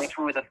Cole going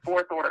through the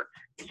 4th order.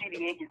 You see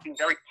the Yankees being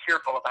very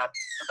careful about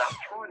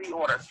through the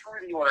order,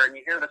 and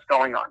you hear this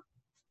going on.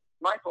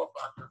 My thought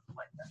process is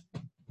like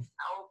that.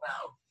 How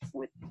about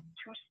with 2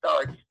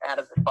 starts out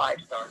of the 5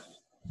 starts,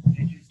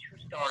 you do 2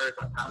 starters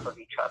on top of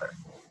each other.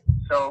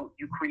 So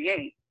you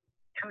create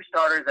 2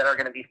 starters that are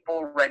going to be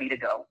full ready to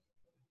go.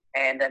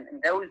 And then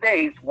in those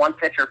days, 1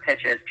 pitcher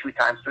pitches 2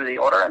 times through the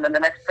order, and then the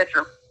next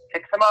pitcher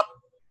picks him up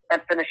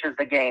and finishes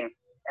the game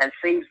and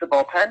saves the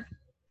bullpen.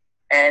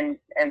 And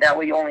that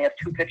way you only have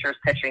 2 pitchers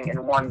pitching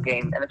in 1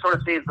 game. And it sort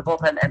of saves the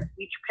bullpen. And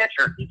each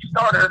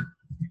starter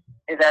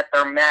is at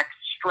their max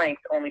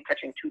strength, only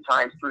pitching 2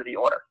 times through the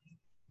order.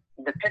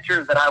 The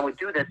pitchers that I would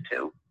do this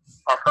to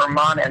are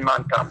Herman and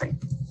Montgomery.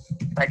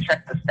 I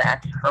checked the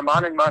stats.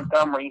 Herman and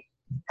Montgomery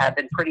have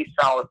been pretty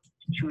solid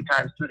 2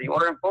 times through the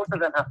order, and both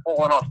of them have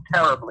fallen off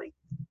terribly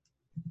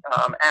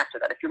after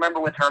that. If you remember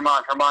with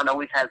Herman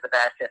always has the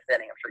bad 5th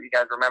inning. I'm sure you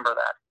guys remember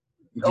that.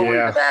 It's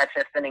always the bad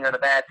 5th inning or the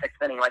bad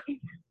 6th inning. Like he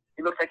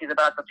looks like he's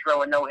about to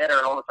throw a no-hitter,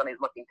 and all of a sudden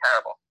he's looking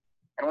terrible.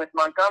 And with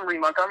Montgomery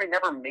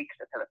never makes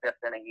it to the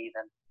 5th inning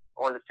even,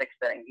 or the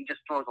 6th inning. He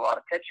just throws a lot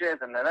of pitches,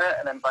 and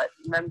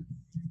then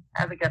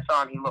as it gets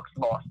on, he looks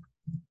lost.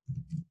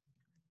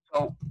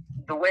 So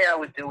the way I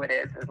would do it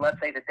is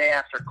let's say the day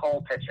after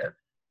Cole pitches,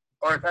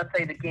 or let's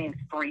say the game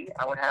 3,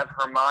 I would have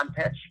Herman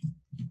pitch,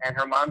 and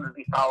Herman would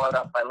be followed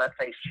up by, let's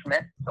say,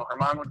 Schmidt. So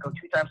Herman would go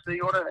 2 times through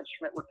the order, and then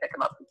Schmidt would pick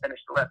him up and finish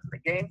the rest of the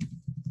game.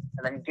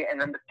 And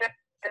then the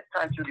fifth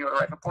time through the order,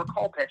 right before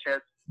Cole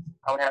pitches,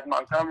 I would have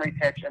Montgomery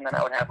pitch, and then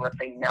I would have, let's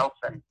say,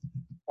 Nelson,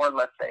 or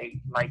let's say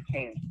Mike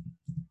King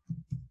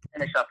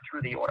finish up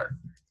through the order.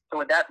 So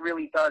what that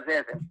really does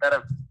is, instead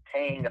of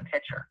paying a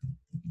pitcher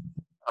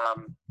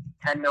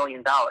 $10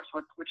 million,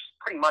 which is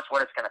pretty much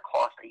what it's going to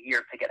cost a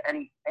year to get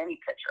any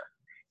pitcher,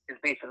 is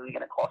basically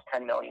going to cost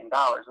 $10 million.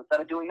 Instead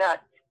of doing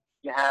that,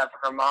 you have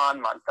Herman,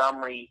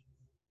 Montgomery,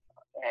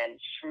 and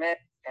Schmidt,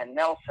 and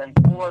Nelson.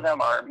 All of them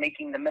are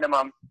making the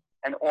minimum,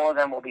 and all of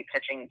them will be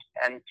pitching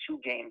in 2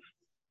 games.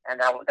 And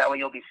that way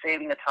you'll be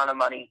saving a ton of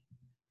money,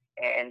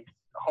 and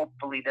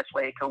hopefully this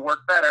way it could work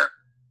better.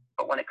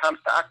 But when it comes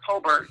to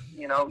October,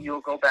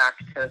 you'll go back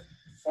to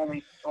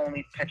only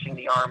pitching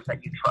the arms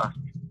that you trust.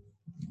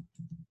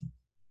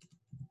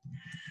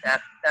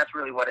 That's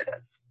really what it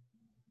is.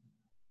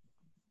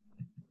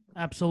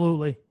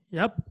 Absolutely.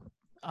 Yep.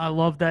 I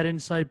love that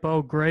insight,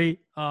 Bo. Great.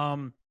 A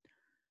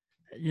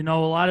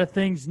lot of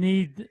things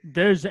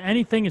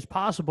anything is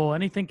possible.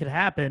 Anything could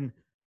happen.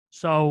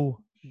 So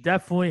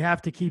definitely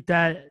have to keep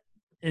that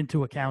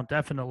into account.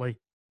 Definitely.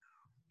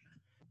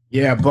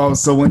 Yeah, Bo.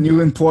 So when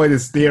you employ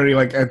this theory,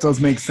 like it does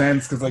make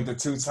sense because like the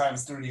 2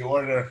 times through the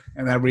order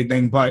and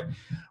everything. But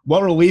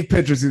what relief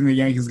pitchers do the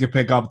Yankees can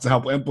pick up to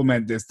help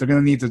implement this? They're going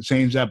to need to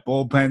change that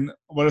bullpen.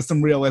 What are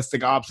some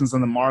realistic options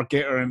on the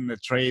market or in the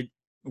trade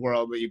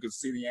world that you could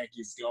see the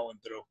Yankees going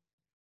through?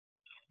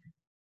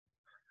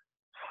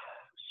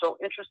 So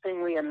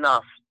interestingly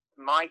enough,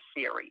 according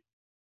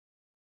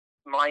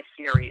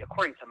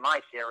to my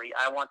theory,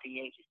 I want the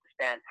Yankees to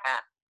stand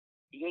pat.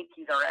 The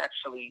Yankees are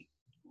actually,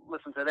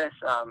 listen to this,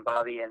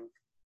 Bobby and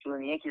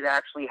Julian, the Yankees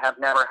actually have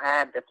never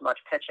had this much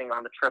pitching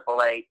on the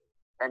AAA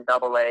and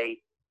AA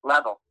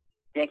level.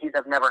 The Yankees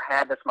have never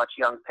had this much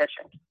young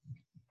pitching.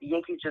 The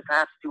Yankees just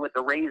have to do what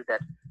the Rays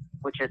did,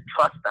 which is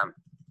trust them.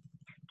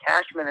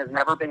 Cashman has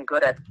never been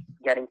good at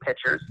getting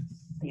pitchers.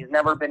 He's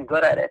never been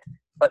good at it.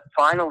 But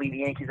finally, the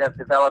Yankees have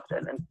developed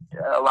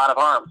a lot of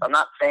arms. I'm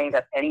not saying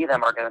that any of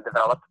them are going to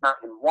develop, not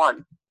in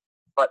one.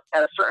 But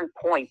at a certain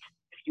point,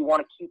 if you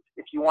want to keep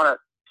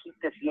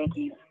this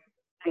Yankees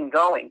thing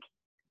going,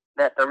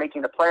 that they're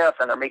making the playoffs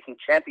and they're making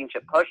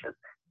championship pushes,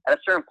 at a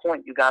certain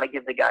point, you got to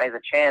give the guys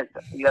a chance.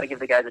 You got to give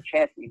the guys a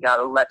chance. You got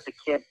to let the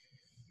kid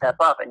step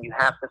up, and you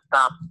have to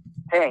stop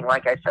paying.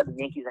 Like I said, the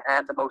Yankees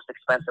had the most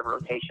expensive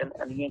rotation,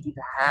 and the Yankees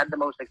had the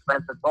most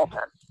expensive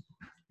bullpen.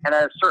 And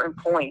at a certain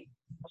point,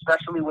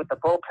 especially with the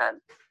bullpen,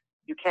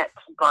 you can't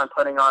keep on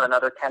putting on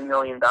another $10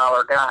 million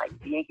guy.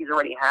 The Yankees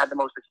already had the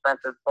most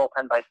expensive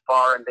bullpen by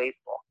far in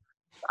baseball.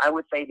 I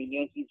would say the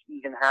Yankees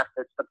even have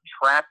to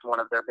subtract one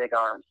of their big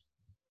arms,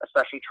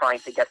 especially trying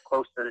to get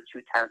close to the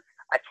 210.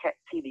 I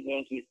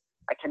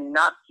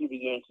cannot see the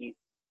Yankees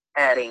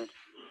adding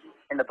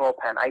in the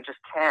bullpen. I just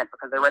can't,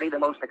 because they're already the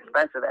most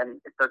expensive, and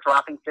if they're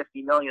dropping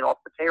 $50 million off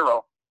the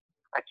payroll,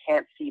 I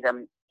can't see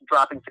them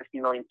dropping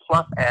 $50 million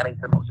plus adding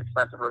to the most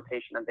expensive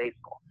rotation in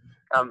baseball,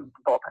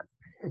 bullpen.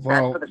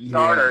 Well, as for the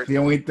starters, the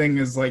only thing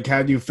is, like,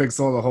 how do you fix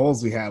all the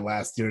holes we had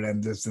last year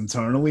then, just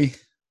internally?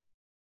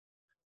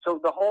 So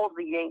the holes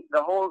the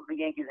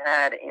Yankees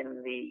had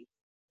in the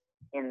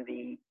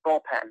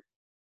bullpen,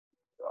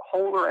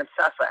 Holder and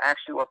Sessa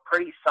actually were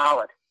pretty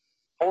solid.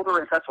 Holder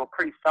and Sessa were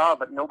pretty solid,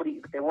 but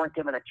they weren't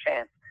given a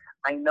chance.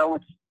 I know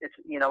it's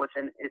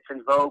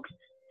in vogue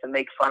to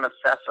make fun of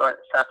Sessa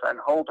and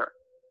Holder,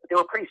 but they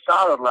were pretty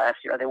solid last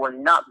year. They were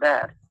not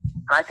bad.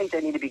 I think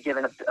they need to be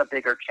given a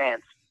bigger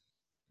chance.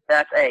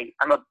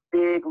 I'm a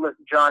big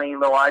Johnny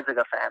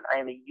Loizaga fan. I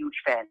am a huge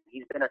fan.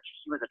 He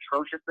was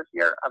atrocious this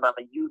year. I'm a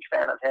huge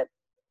fan of him.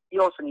 He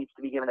also needs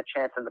to be given a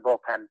chance in the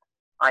bullpen,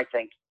 I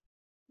think.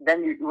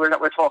 Then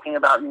we're talking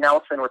about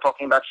Nelson. We're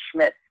talking about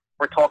Schmidt.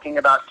 We're talking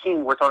about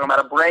King. We're talking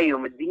about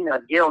Abreu, Medina,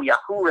 Gill,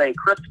 Yajure,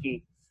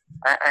 Krisky.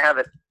 I have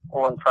it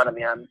all in front of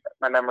me.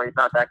 My memory is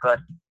not that good.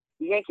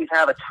 The Yankees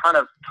have a ton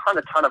of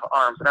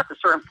arms, and at a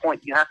certain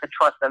point, you have to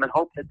trust them and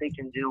hope that they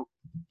can do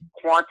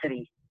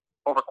quantity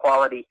over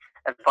quality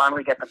and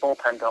finally get the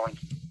bullpen going.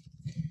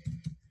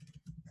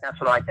 That's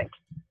what I think.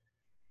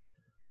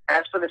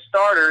 As for the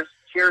starters,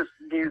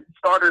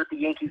 the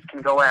Yankees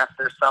can go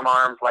after some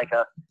arms like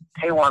a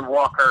Taijuan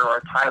Walker or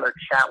a Tyler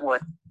Chatwood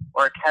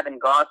or a Kevin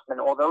Gossman,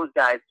 all those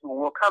guys who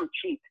will come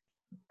cheap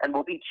and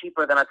will be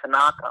cheaper than a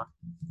Tanaka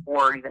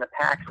or even a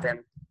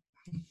Paxton.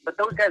 But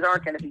those guys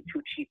aren't going to be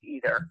too cheap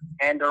either.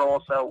 And they're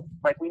also,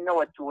 like, we know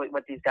what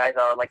these guys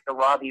are, like the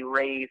Robbie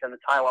Rays and the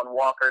Taijuan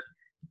Walkers.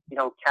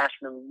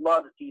 Cashman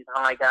loves these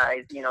high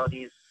guys,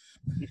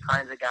 these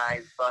kinds of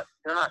guys, but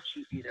they're not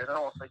cheap either. They're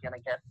also going to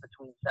get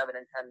between $7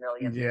 and $10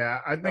 million. Yeah,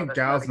 I think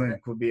Gausman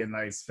would be a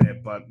nice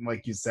fit, but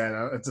like you said,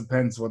 it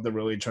depends what they're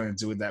really trying to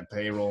do with that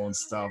payroll and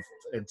stuff.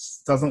 It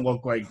doesn't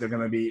look like they're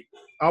going to be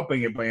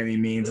upping it by any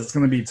means. It's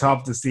going to be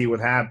tough to see what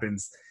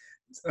happens.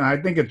 I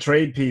think a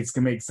trade piece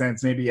can make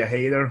sense. Maybe a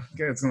Hader.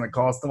 It's going to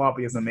cost a lot, but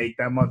he doesn't make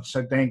that much,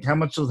 I think. How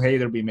much will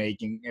Hader be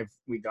making if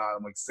we got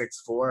him, like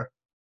 6'4"?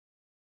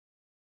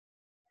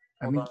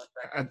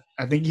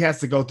 I think he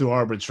has to go through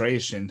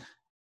arbitration.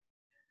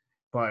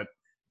 But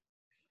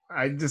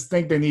I just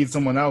think they need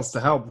someone else to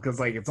help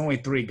because, like, it's only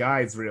 3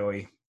 guys,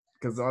 really.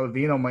 Because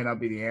Ottavino might not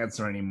be the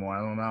answer anymore.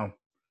 I don't know.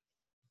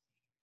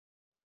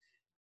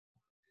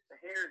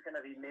 Hader's going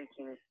to be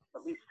making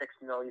at least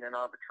 $6 million in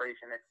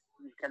arbitration.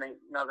 He's going to,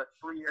 another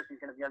 3 years,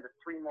 he's going to be under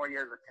 3 more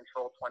years of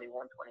control, 21,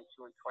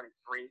 22, and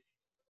 23.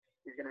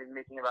 He's going to be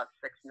making about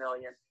 $6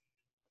 million.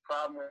 The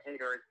problem with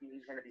Hader is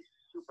he's going to be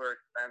super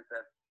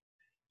expensive.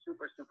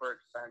 Super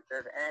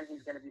expensive, and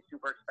he's going to be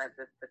super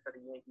expensive for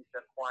the Yankees to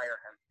acquire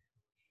him.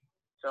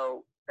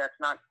 So that's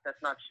not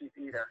cheap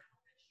either.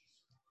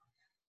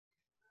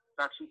 It's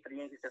not cheap for the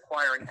Yankees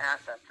acquiring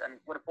assets. And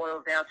what it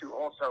boils down to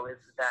also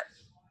is that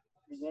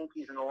the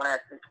Yankees in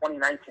 2019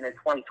 and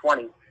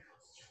 2020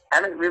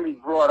 haven't really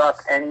brought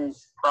up any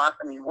process.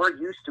 I mean, we're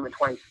used to in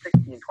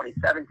 2016,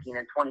 2017,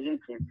 and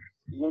 2018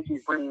 the Yankees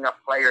bringing up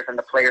players and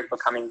the players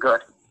becoming good.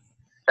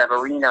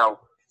 Severino,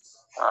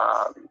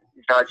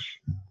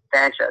 Judge,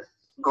 Sanchez,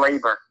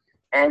 Glaber,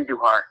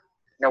 Andujar.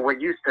 We're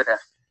used to this.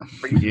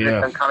 We're used to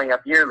them coming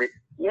up yearly.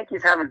 The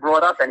Yankees haven't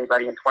brought up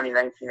anybody in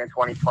 2019 and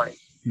 2020.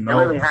 No.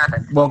 They really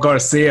haven't. Well,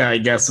 Garcia, I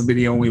guess, will be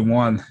the only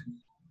one.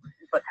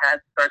 but has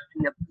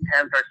Garcia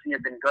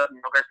been good?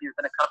 Garcia's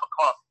been a cup of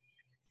coffee.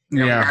 He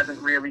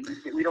hasn't really.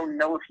 We don't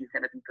know if he's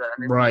going to be good. I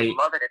mean, we would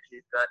love it if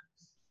he's good,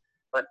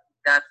 but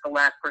that's the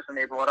last person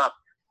they brought up.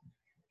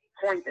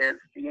 Point is,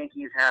 the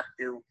Yankees have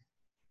to.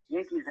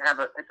 Yankees have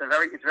it's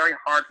very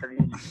hard for the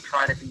Yankees to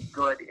try to be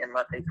good in,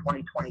 let's say,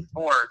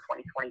 2024 or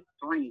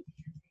 2023,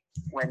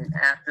 when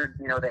after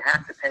they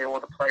have to pay all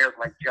the players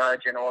like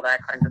Judge and all that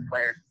kinds of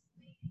players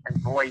and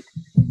Voit.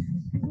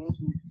 The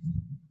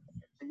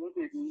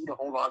Yankees need to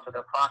hold on to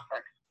their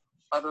prospects.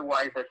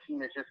 Otherwise, their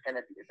team is going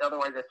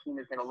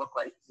to look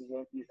like the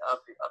Yankees of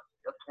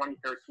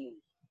 2013,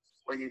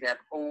 where you have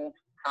old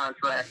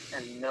contracts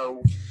and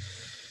no.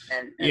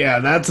 And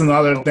that's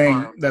another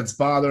thing that's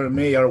bothering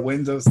me. Our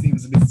window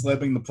seems to be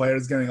slipping. The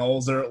players getting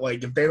older.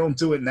 Like, if they don't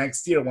do it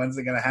next year, when's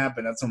it going to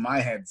happen? That's where my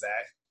head's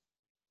at.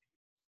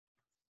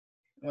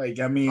 Like,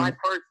 I mean,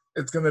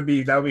 it's going to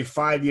be – that'll be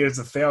 5 years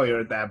of failure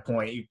at that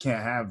point. You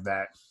can't have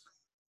that.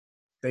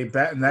 They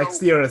bet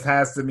next year it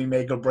has to be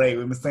make or break.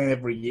 We've been saying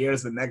it for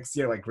years, but next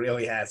year, like,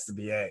 really has to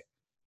be it.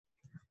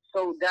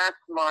 So that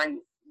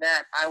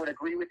I would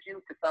agree with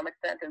you to some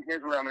extent, and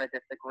here's where I'm going to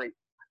disagree.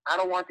 I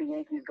don't want the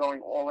Yankees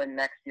going all in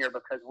next year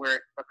because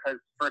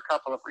for a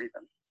couple of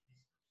reasons.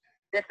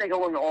 If they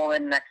go in all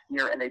in next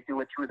year and they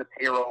do it through the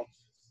payroll,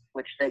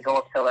 which they go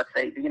up to, let's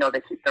say,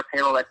 they keep their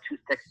payroll at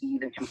 260,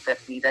 even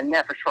 250, then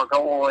yeah, for sure,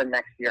 go all in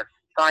next year.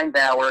 Sign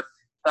Bauer,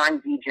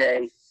 sign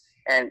DJ,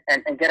 and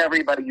get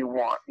everybody you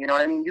want. You know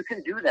what I mean? You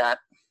can do that.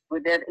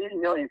 With that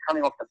 $80 million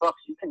coming off the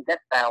books, you can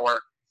get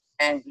Bauer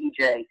and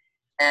DJ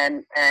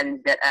and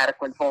get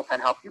adequate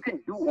bullpen help. You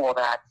can do all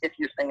that if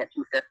you're staying at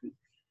 250.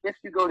 If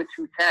you go to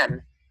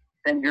 210,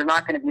 then you're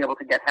not going to be able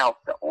to get help.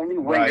 The only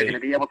way you're going to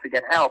be able to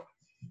get help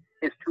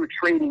is through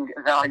trading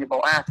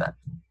valuable assets.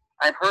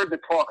 I've heard the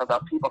talk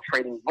about people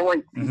trading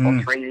Voit,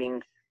 people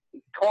trading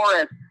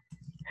Torres.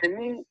 To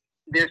me,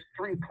 there's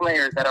three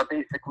players that are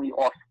basically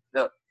off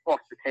the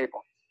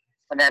table,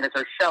 and that is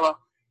Urshela,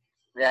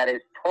 that is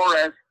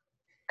Torres,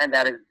 and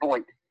that is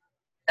Voit.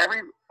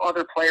 Every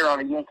other player on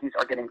the Yankees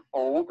are getting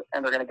old,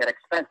 and they're going to get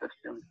expensive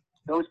soon.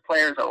 Those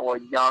players are all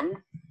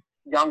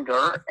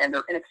younger, and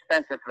they're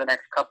inexpensive for the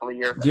next couple of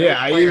years. Yeah,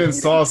 I even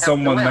saw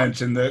someone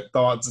mention the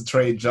thoughts to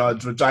trade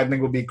Judge, which I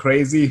think would be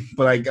crazy,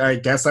 but I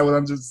guess I would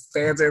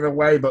understand it in a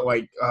way, but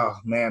oh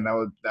man,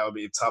 that would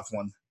be a tough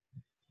one.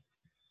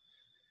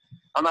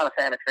 I'm not a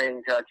fan of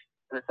trading Judge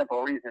for the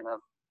simple reason of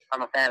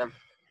I'm a fan of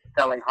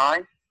selling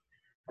high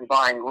and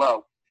buying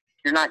low.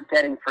 You're not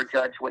getting for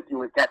Judge what you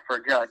would get for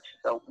Judge,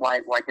 so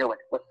why do it?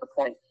 What's the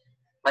point?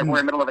 Like, we're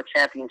in the middle of a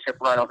championship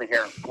run over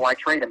here. Why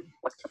trade him?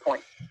 What's the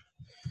point?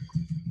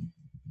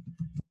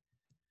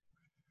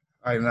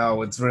 I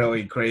know, it's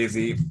really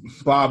crazy.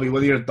 Bobby,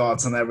 what are your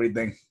thoughts on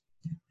everything?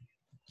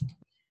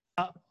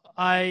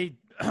 I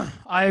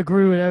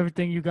agree with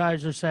everything you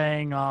guys are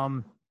saying.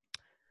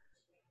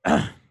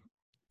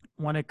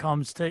 When it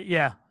comes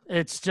to,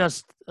 it's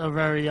just a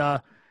very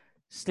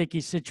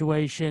sticky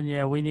situation.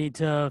 Yeah, we need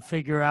to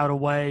figure out a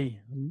way,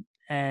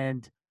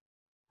 and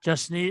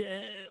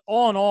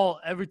all in all,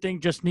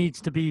 everything just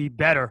needs to be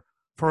better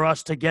for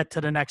us to get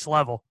to the next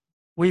level.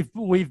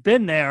 We've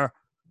been there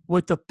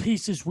with the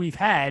pieces we've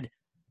had.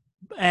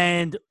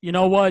 And you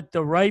know what?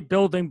 The right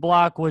building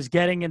block was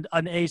getting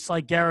an ace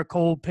like Garrett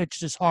Cole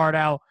pitched his heart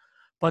out.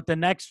 But the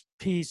next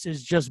piece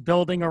is just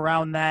building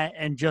around that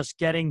and just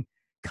getting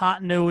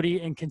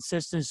continuity and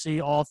consistency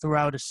all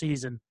throughout a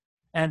season.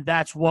 And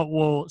that's what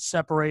will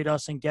separate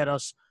us and get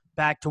us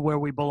back to where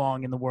we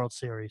belong in the World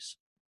Series.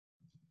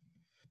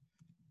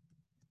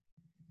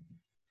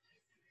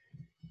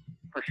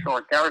 For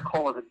sure. Garrett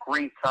Cole is a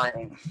great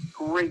signing.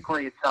 Great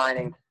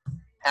signing.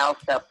 Hal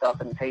stepped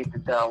up and paid the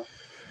dough.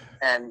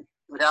 And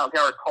without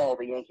Garrett Cole,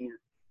 the Yankees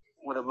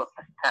would have looked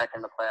pathetic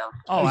in the playoffs.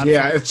 Oh, absolutely.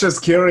 Yeah, it's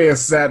just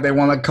curious that they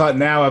want to cut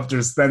now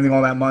after spending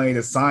all that money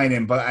to sign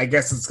him, but I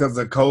guess it's because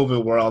of the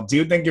COVID world. Do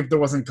you think if there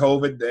wasn't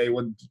COVID, they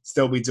would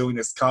still be doing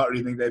this cut, or do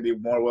you think they'd be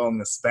more willing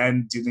to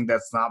spend? Do you think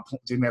that's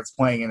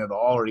playing in at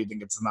all, or do you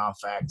think it's a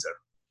non-factor?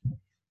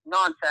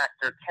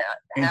 Non-factor.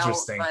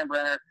 Interesting.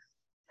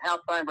 Hal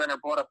Steinbrenner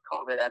brought up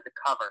COVID as a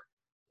cover.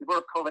 He brought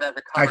up COVID as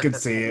a cover. I could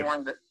see it.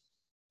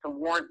 To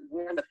warn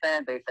the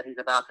fan base that he's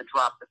about to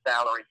drop the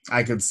salary.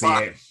 I could see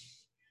it.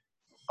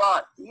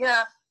 But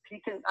yeah,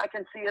 I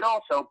can see it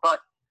also. But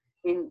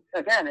in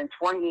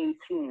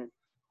 2018,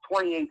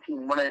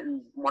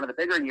 one of the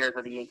bigger years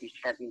of the Yankees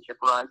championship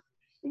run,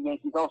 the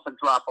Yankees also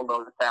dropped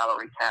below the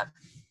salary cap.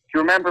 If you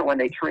remember when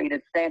they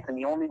traded Stanton,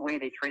 the only way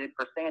they traded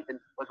for Stanton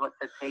was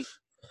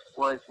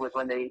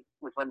when they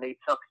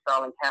took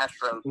Starlin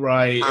Castro.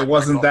 Right. It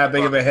wasn't that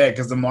big of a hit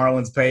because the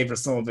Marlins paid for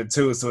some of it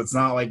too, so it's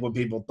not like what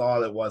people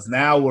thought it was.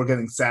 Now we're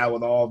getting sad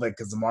with all of it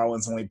because the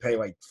Marlins only pay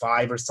like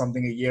 $5 or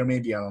something a year,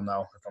 maybe. I don't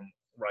know if I'm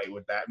right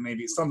with that.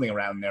 Maybe something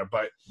around there,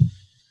 but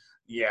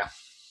yeah.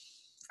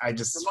 The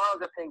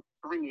Marlins are paying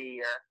 $3 a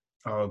year.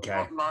 Oh,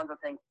 okay. The Marlins are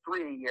paying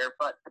 $3 a year,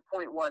 but the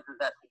point is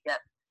that to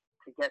get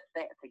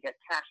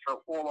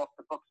Castro all off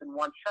the books in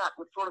one shot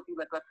would sort of be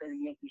like, let's say, the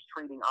Yankees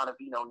trading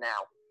Ottavino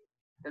now.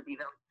 It'd be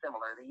very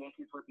similar. The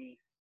Yankees would be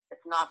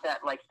it's not that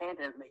like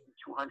Stanton is making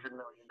 $200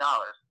 million,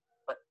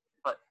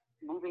 but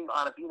moving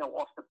Ottavino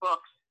off the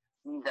books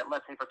means that,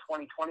 let's say for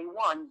 2021,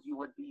 you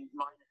would be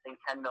minusing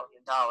 $10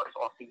 million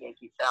off the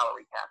Yankees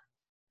salary cap,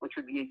 which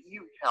would be a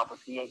huge help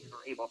if the Yankees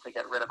were able to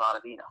get rid of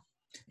Ottavino.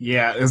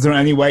 Yeah, is there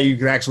any way you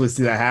could actually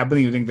see that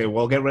happening? You think they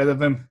will get rid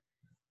of him?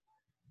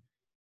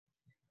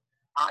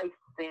 I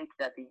think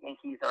that the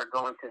Yankees are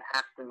going to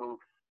have to move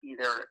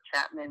either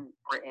Chapman,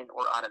 Britton,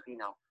 or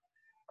Ottavino.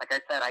 Like I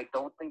said, I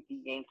don't think the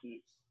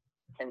Yankees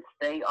can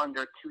stay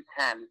under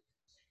 210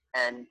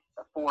 and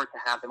afford to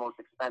have the most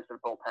expensive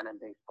bullpen in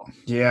baseball.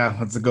 Yeah,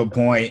 that's a good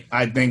point.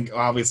 I think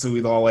obviously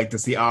we'd all like to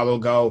see Otto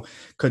go.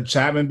 Could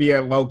Chapman be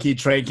a low-key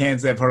trade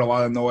candidate? I've heard a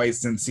lot of noise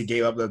since he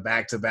gave up the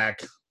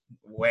back-to-back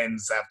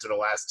wins after the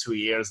last 2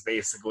 years,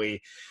 basically.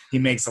 He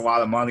makes a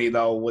lot of money,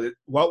 though.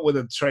 What would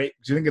a trade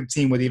 – do you think a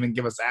team would even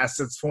give us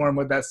assets for him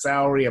with that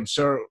salary? I'm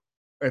sure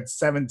it's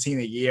 $17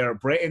 a year.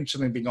 Britton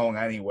shouldn't be going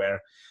anywhere.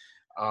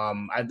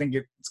 I think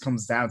it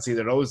comes down to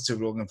either those two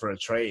looking for a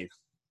trade.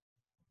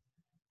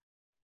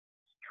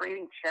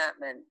 Trading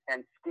Chapman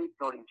and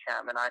scapegoating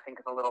Chapman, I think,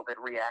 is a little bit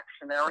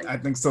reactionary. I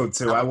think so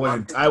too. I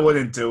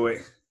wouldn't do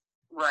it.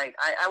 Right.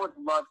 I would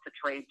love to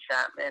trade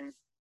Chapman.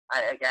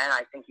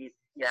 I think he's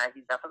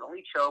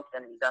definitely choked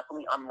and he's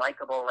definitely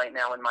unlikable right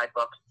now in my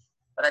books.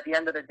 But at the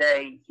end of the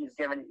day, he's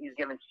given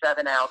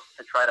 7 outs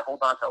to try to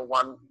hold on to a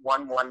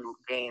 1-1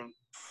 game.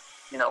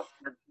 You know,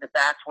 the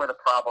bats were the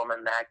problem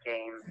in that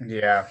game.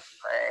 Yeah.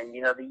 And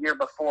the year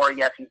before,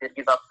 yes, he did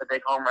give up the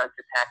big home run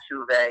to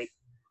Altuve.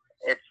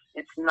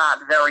 It's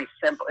not very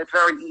simple. It's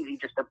very easy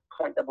just to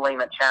point the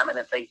blame at Chapman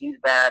and say he's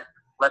bad.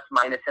 Let's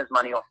minus his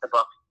money off the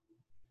books.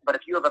 But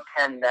if you have a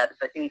pen that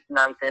the 8th,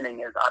 9th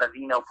inning is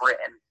Ottavino,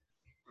 Britton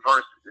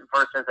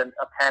versus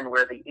a pen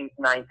where the 8th,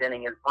 9th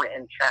inning is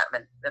Britton,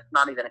 Chapman, that's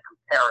not even a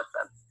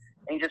comparison.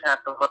 And you just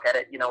have to look at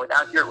it,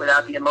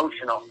 without the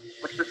emotional.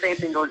 Which the same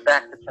thing goes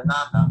back to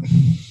Tanaka.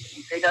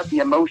 You take out the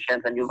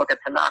emotions and you look at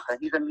Tanaka.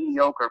 He's a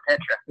mediocre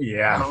pitcher.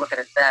 Yeah. I'm gonna look at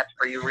his stats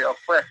for you real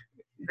quick.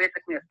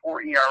 Basically a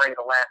 4 ERA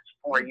the last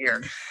 4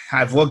 years.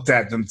 I've looked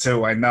at them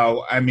too. I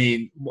know. I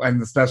mean,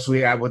 and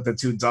especially what the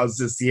 2 does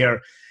this year,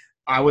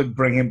 I would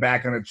bring him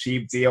back on a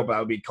cheap deal, but I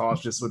would be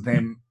cautious with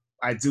him.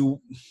 I do.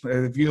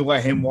 If you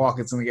let him walk,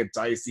 it's going to get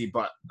dicey.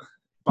 But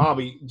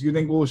Bobby, do you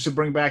think we should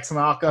bring back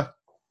Tanaka?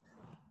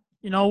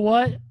 You know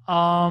what?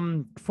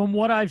 From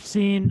what I've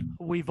seen,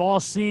 we've all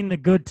seen the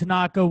good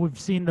Tanaka. We've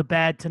seen the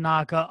bad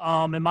Tanaka.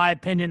 In my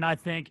opinion, I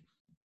think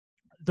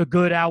the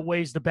good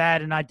outweighs the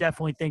bad, and I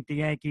definitely think the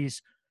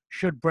Yankees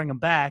should bring him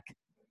back,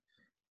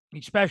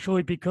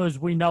 especially because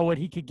we know what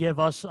he could give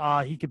us.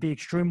 He could be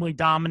extremely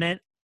dominant.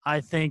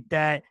 I think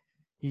that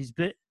he's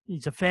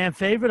a fan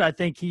favorite. I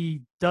think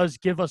he does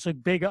give us a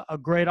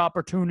great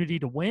opportunity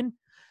to win.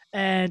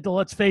 And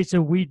let's face it,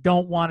 we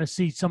don't want to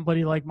see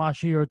somebody like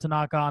Masahiro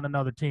Tanaka on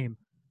another team.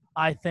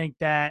 I think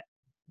that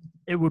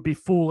it would be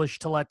foolish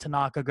to let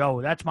Tanaka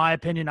go. That's my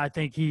opinion. I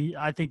think the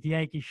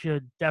Yankees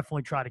should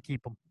definitely try to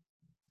keep him.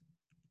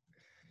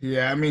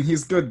 Yeah, I mean,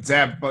 he's good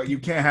depth, but you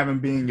can't have him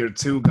being your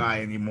 2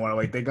 guy anymore.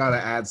 Like, they got to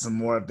add some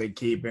more if they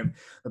keep him.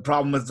 The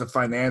problem is the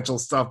financial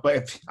stuff.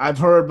 But I've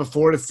heard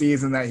before the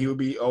season that he would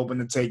be open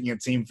to taking a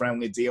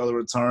team-friendly deal to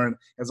return.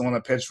 He doesn't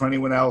want to pitch for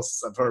anyone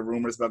else. I've heard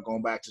rumors about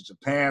going back to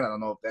Japan. I don't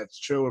know if that's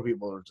true or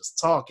people are just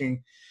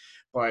talking.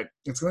 But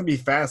it's going to be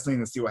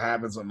fascinating to see what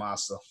happens with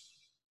Masa.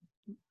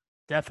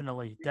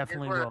 Definitely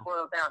will.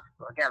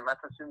 Again,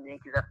 let's assume the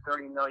Yankees have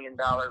 $30 million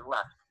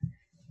left.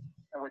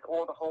 And with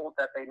all the holes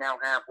that they now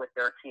have with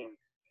their team,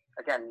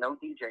 again, no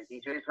DJ.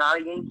 DJ is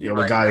not a Yankee. Yeah,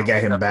 we got to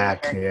get him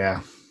back.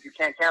 Yeah, you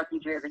can't count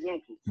DJ as a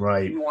Yankee.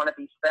 Right. Do you want to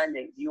be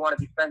spending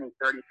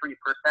 33%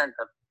 of?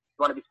 You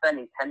want to be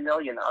spending $10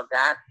 million of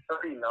that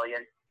 $30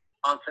 million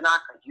on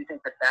Tanaka? Do you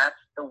think that that's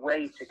the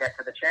way to get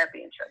to the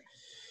championship?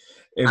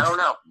 I don't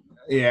know.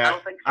 Yeah, I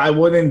don't think so. I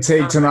wouldn't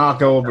take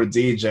Tanaka over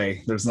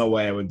DJ. There's no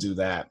way I would do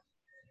that.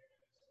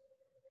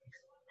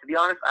 To be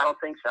honest, I don't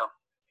think so.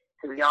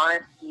 To be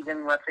honest,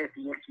 even let's say if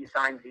the Yankees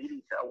signed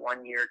Didi to a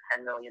 1-year,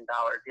 $10 million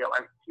deal,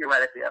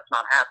 theoretically that's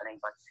not happening.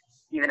 But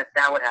even if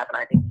that would happen,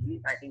 I think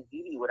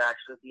Didi would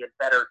actually be a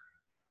better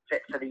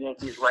fit for the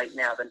Yankees right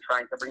now than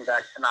trying to bring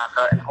back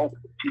Tanaka and hope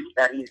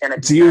that he's going to.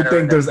 Do you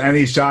think there's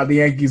any shot the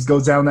Yankees go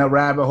down that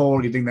rabbit hole?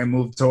 Or do you think they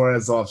move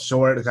Torres off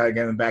short to kind of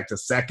get him back to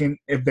second?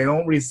 If they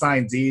don't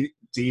re-sign DJ,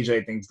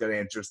 I think it's going to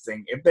be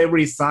interesting. If they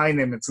re-sign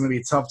him, it's going to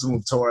be tough to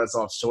move Torres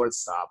off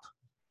shortstop.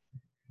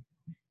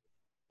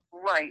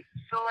 Right.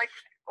 So,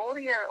 all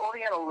the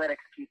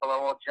analytics people are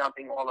all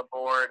jumping all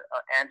aboard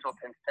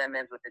Andrelton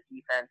Simmons with the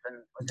defense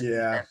and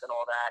defense and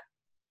all that,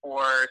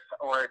 or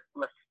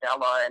La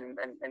Stella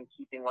and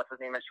keeping what's his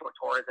name at short,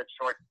 Torres at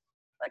short.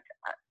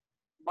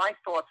 My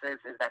thoughts is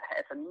that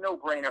it's a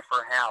no-brainer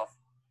for Hal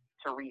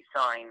to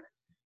re-sign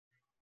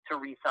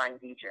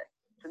DJ.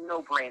 It's a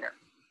no-brainer.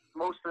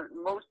 Most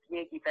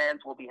Yankee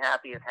fans will be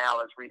happy if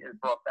Hal is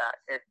brought back.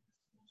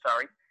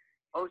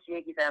 Most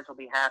Yankee fans will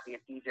be happy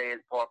if DJ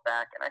is brought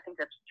back, and I think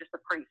that's just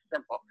pretty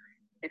simple.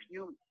 If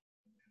you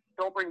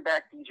don't bring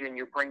back DJ and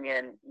you bring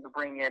in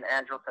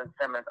Andrelton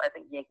Simmons, I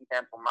think Yankee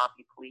fans will not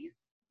be pleased.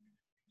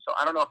 So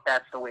I don't know if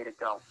that's the way to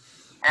go.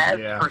 As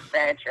for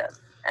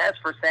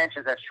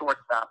Sanchez at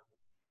shortstop,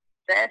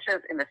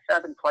 Sanchez in the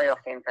 7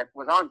 playoff games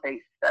was on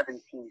base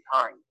 17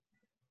 times.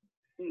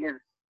 He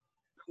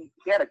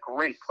had a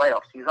great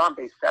playoffs. He was on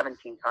base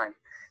 17 times.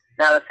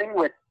 Now the thing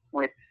with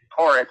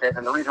Torres is,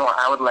 and the reason why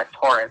I would let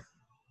Torres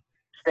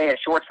stay at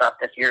shortstop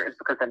this year is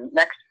because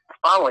the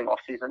following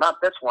offseason,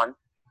 not this one,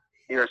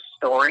 there's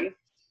Story,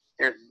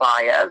 there's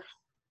Baez,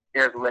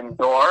 there's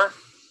Lindor,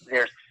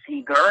 there's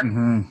Seager,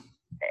 and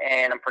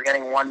I'm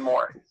forgetting one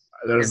more.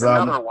 There's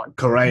another one.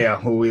 Correa,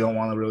 who we don't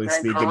want to really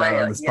speak about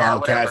on this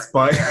podcast.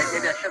 But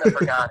maybe I should have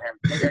forgot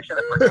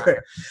him.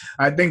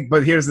 I think,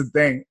 but here's the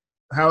thing.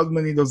 How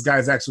many of those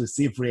guys actually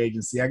see free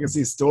agency? I can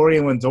see Story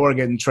and Lindor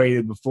getting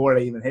traded before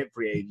they even hit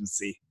free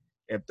agency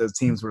if those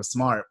teams were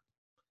smart.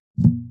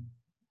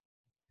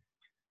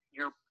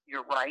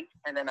 You're right,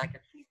 and then I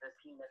can see the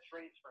team that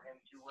trades for him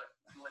do what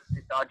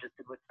the Dodgers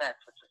did with Betts,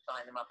 which is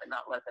sign him up and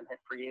not let them hit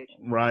free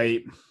agency.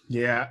 Right.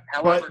 Yeah.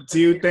 However, but do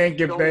you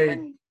think if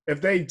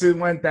they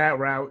went that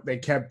route, they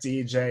kept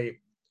DJ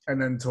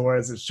and then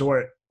Torres is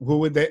short,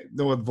 would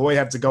Voit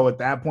have to go at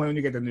that point when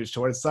you get the new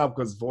shortstop?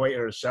 Because Voit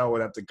or Urshela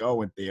would have to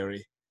go in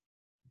theory.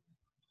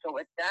 So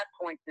at that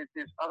point,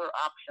 there's other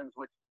options.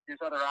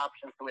 There's other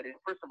options to it.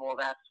 First of all,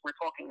 we're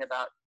talking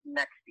about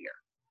next year.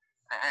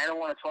 I don't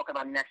want to talk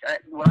about next.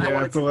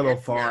 It's a little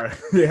far.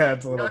 Yeah,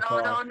 it's a little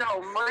far.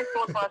 No. My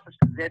thought process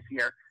for this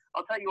year,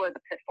 I'll tell you what the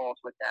pitfalls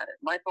with that is.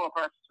 My thought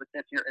process with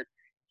this year is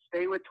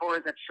stay with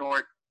Torres at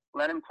short,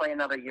 let him play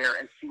another year,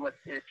 and see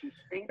if he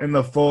stinks. In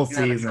the full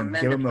season,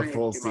 give him the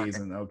full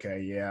season.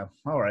 Okay, yeah,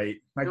 all right,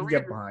 I can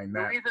get behind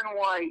that. The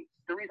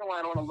reason why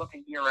I don't want to look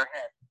a year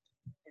ahead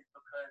is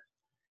because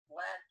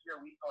last year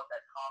we thought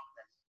that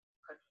Kaufman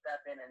could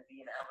step in and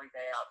be an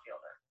everyday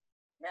outfielder.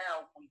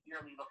 Now we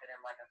yearly look at him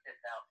like a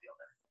fifth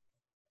outfielder,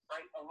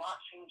 right? A lot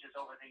changes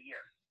over the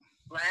years.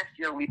 Last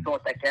year we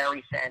thought that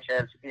Gary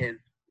Sanchez is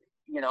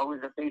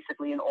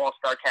basically an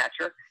all-star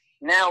catcher.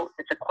 Now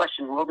it's a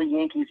question: will the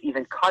Yankees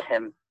even cut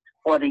him,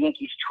 or the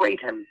Yankees trade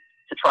him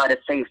to try to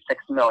save $6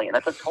 million?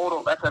 That's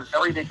a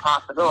very big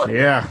possibility.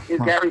 Yeah. Is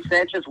Gary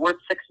Sanchez worth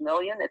 $6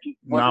 million if he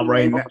wasn't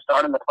able to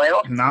start in the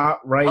playoffs?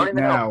 Not right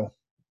now.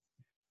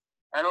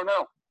 I don't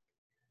know.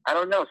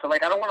 So, I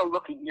don't want to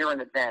look a year in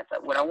advance.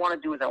 What I want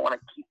to do is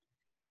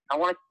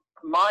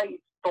my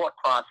thought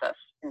process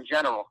in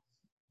general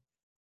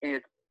is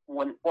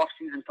when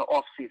off-season to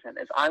off-season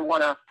is I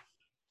want to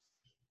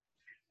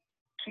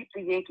keep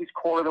the Yankees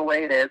core the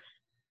way it is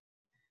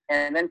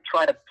and then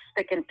try to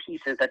stick in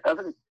pieces that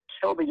doesn't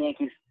kill the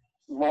Yankees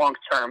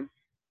long-term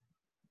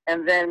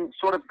and then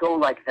sort of go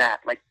like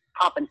that, like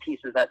pop in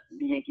pieces that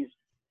the Yankees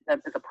that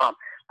is a problem.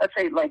 Let's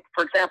say,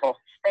 for example,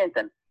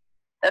 Stanton.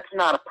 That's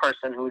not a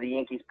person who the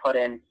Yankees put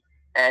in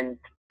and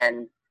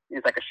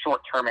is like a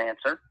short-term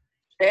answer.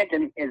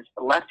 Stanton is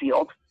left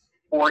field,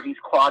 or he's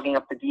clogging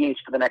up the DH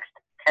for the next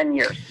 10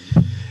 years.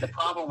 The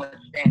problem with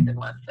Stanton,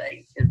 let's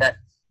say, is that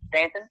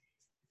Stanton,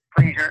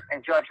 Frazier,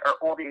 and Judge are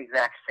all the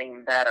exact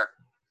same batter.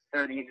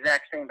 They're the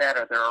exact same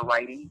batter. They're a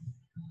righty.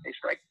 They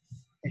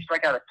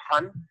strike out a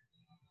ton,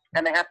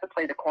 and they have to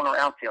play the corner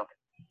outfield.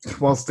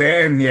 Well,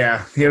 Stan,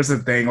 yeah, here's the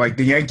thing.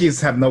 The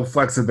Yankees have no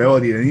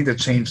flexibility. They need to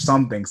change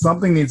something.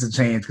 Something needs to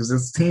change because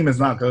this team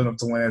is not good enough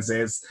to win as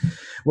is.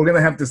 We're going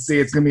to have to see.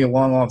 It's going to be a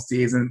long off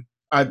season.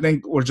 I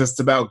think we're just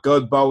about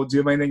good. Bo, do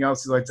you have anything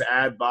else you'd like to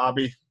add,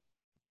 Bobby?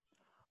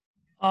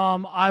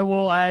 I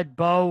will add,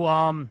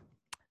 Bo.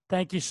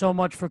 Thank you so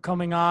much for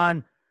coming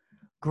on.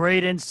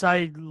 Great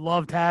insight.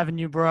 Loved having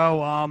you,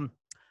 bro.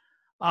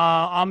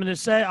 I'm going to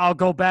say I'll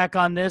go back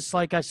on this.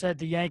 Like I said,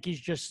 the Yankees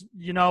just,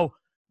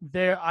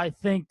 I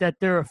think that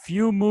they're a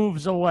few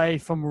moves away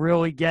from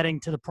really getting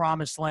to the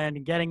promised land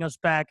and getting us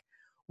back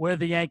where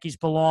the Yankees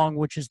belong,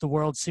 which is the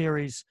World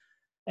Series.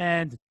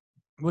 And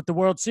with the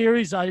World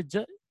Series,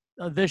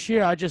 this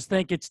year, I just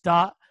think it's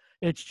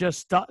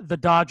just the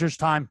Dodgers'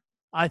 time.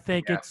 I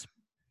think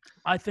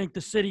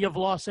the city of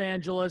Los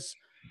Angeles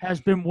has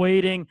been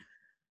waiting,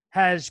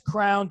 has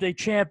crowned a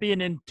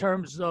champion in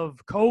terms of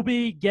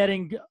Kobe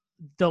getting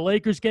the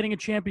Lakers getting a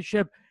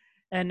championship.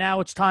 And now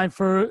it's time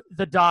for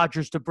the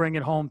Dodgers to bring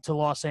it home to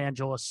Los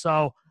Angeles.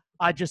 So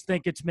I just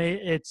think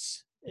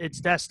it's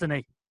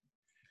destiny.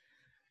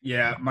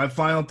 Yeah, my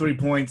final 3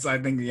 points, I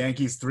think the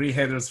Yankees 3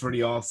 hitters for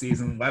the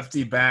offseason.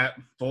 Lefty bat,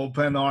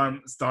 bullpen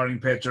arm, starting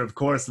pitcher. Of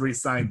course,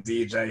 re-signed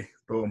DJ.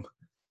 Boom.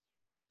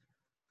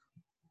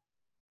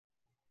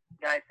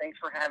 Guys, thanks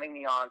for having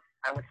me on.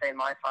 I would say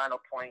my final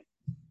point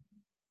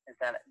is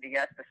that,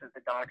 yes, this is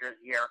the Dodgers'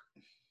 year,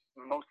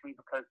 mostly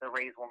because the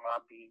Rays will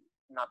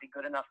not be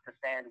good enough to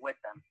stand with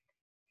them.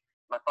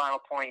 My final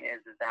point is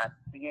that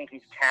the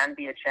Yankees can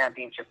be a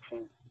championship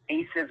team.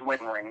 Aces win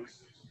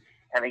rings,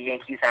 and the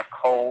Yankees have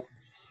Cole,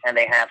 and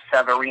they have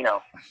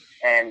Severino.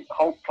 And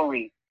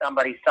hopefully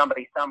somebody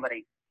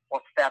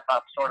will step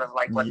up, sort of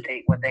like what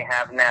they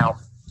have now.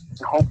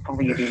 And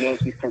hopefully the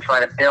Yankees can try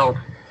to build.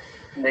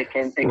 They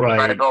can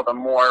try to build a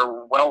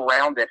more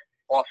well-rounded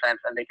offense,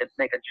 and they could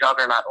make a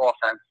juggernaut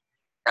offense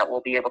that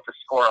will be able to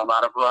score a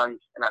lot of runs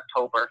in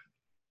October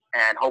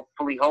And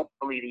hopefully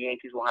the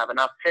Yankees will have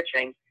enough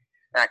pitching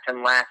that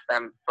can last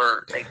them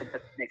for they could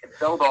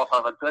build off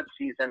of a good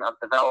season of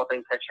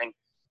developing pitching,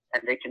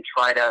 and they can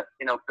try to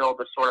build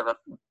a sort of a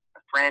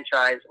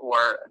franchise or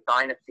a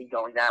dynasty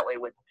going that way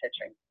with the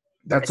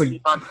pitching.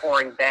 Keep on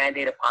pouring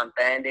Band-Aid upon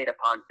Band-Aid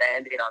upon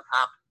Band-Aid on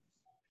top.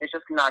 It's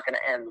just not going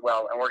to end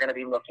well, and we're going to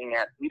be looking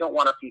at. We don't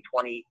want to see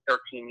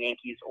 2013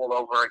 Yankees all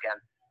over again.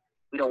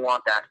 We don't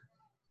want that.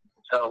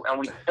 So, and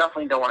we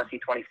definitely don't want to see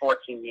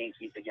 2014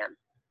 Yankees again.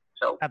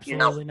 So,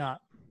 absolutely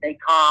not. Stay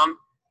calm.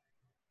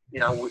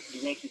 The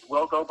Yankees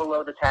will go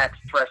below the tax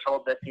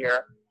threshold this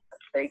year.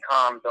 Stay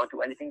calm. Don't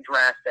do anything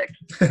drastic.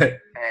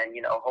 And,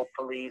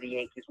 hopefully the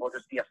Yankees will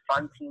just be a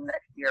fun team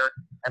next year,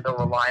 and they'll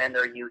rely on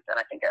their youth. And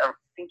I think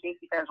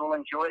Yankee fans will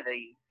enjoy the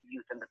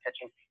youth and the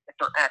pitching if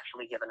they're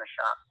actually given a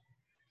shot.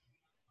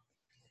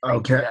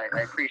 Okay.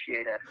 I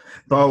appreciate it.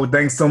 Bo,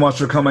 thanks so much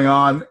for coming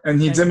on.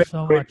 And he did make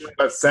a great point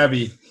about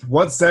Sevy.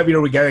 What Sevy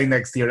are we getting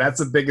next year? That's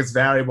the biggest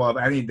variable of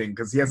anything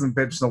because he hasn't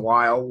pitched in a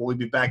while. Will he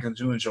be back in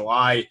June and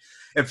July?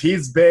 If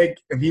he's big,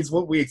 if he's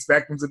what we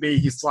expect him to be,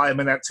 he's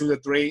sliding in at 2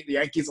 to 3. The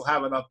Yankees will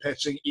have enough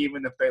pitching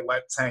even if they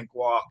let Tank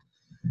walk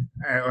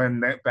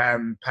and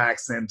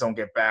Paxton don't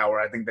get Bauer.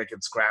 I think they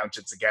can scrounge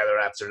it together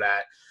after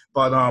that.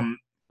 But,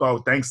 Bo,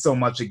 thanks so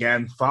much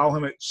again. Follow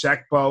him at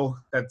CheckBo.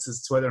 That's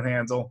his Twitter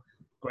handle.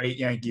 Great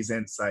Yankees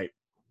insight.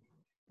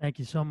 Thank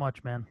you so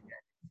much, man.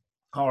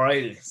 All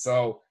righty.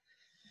 So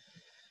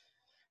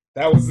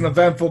that was an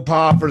eventful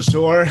pod for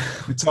sure.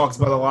 We talked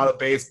about a lot of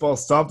baseball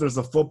stuff. There's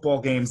the football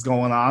games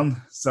going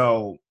on.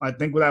 So I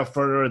think without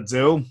further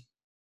ado,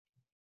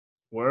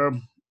 we're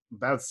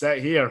about set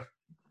here.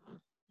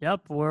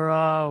 Yep, we're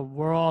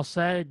all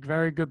set.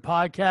 Very good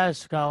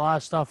podcast. Got a lot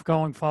of stuff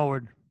going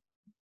forward.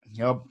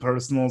 Yep,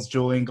 personals,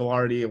 Julian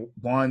Gallardi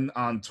 1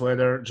 on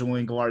Twitter,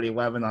 Julian Gallardi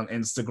 11 on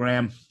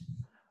Instagram.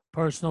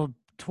 Personal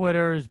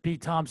Twitter is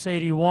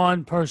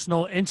BThompson81.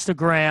 Personal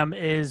Instagram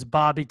is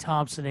Bobby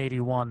Thompson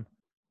 81.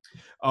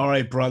 All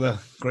right, brother.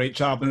 Great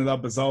chopping it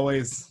up as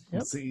always. Yep.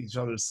 We'll see each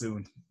other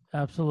soon.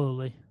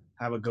 Absolutely.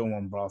 Have a good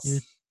one, boss.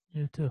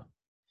 You too.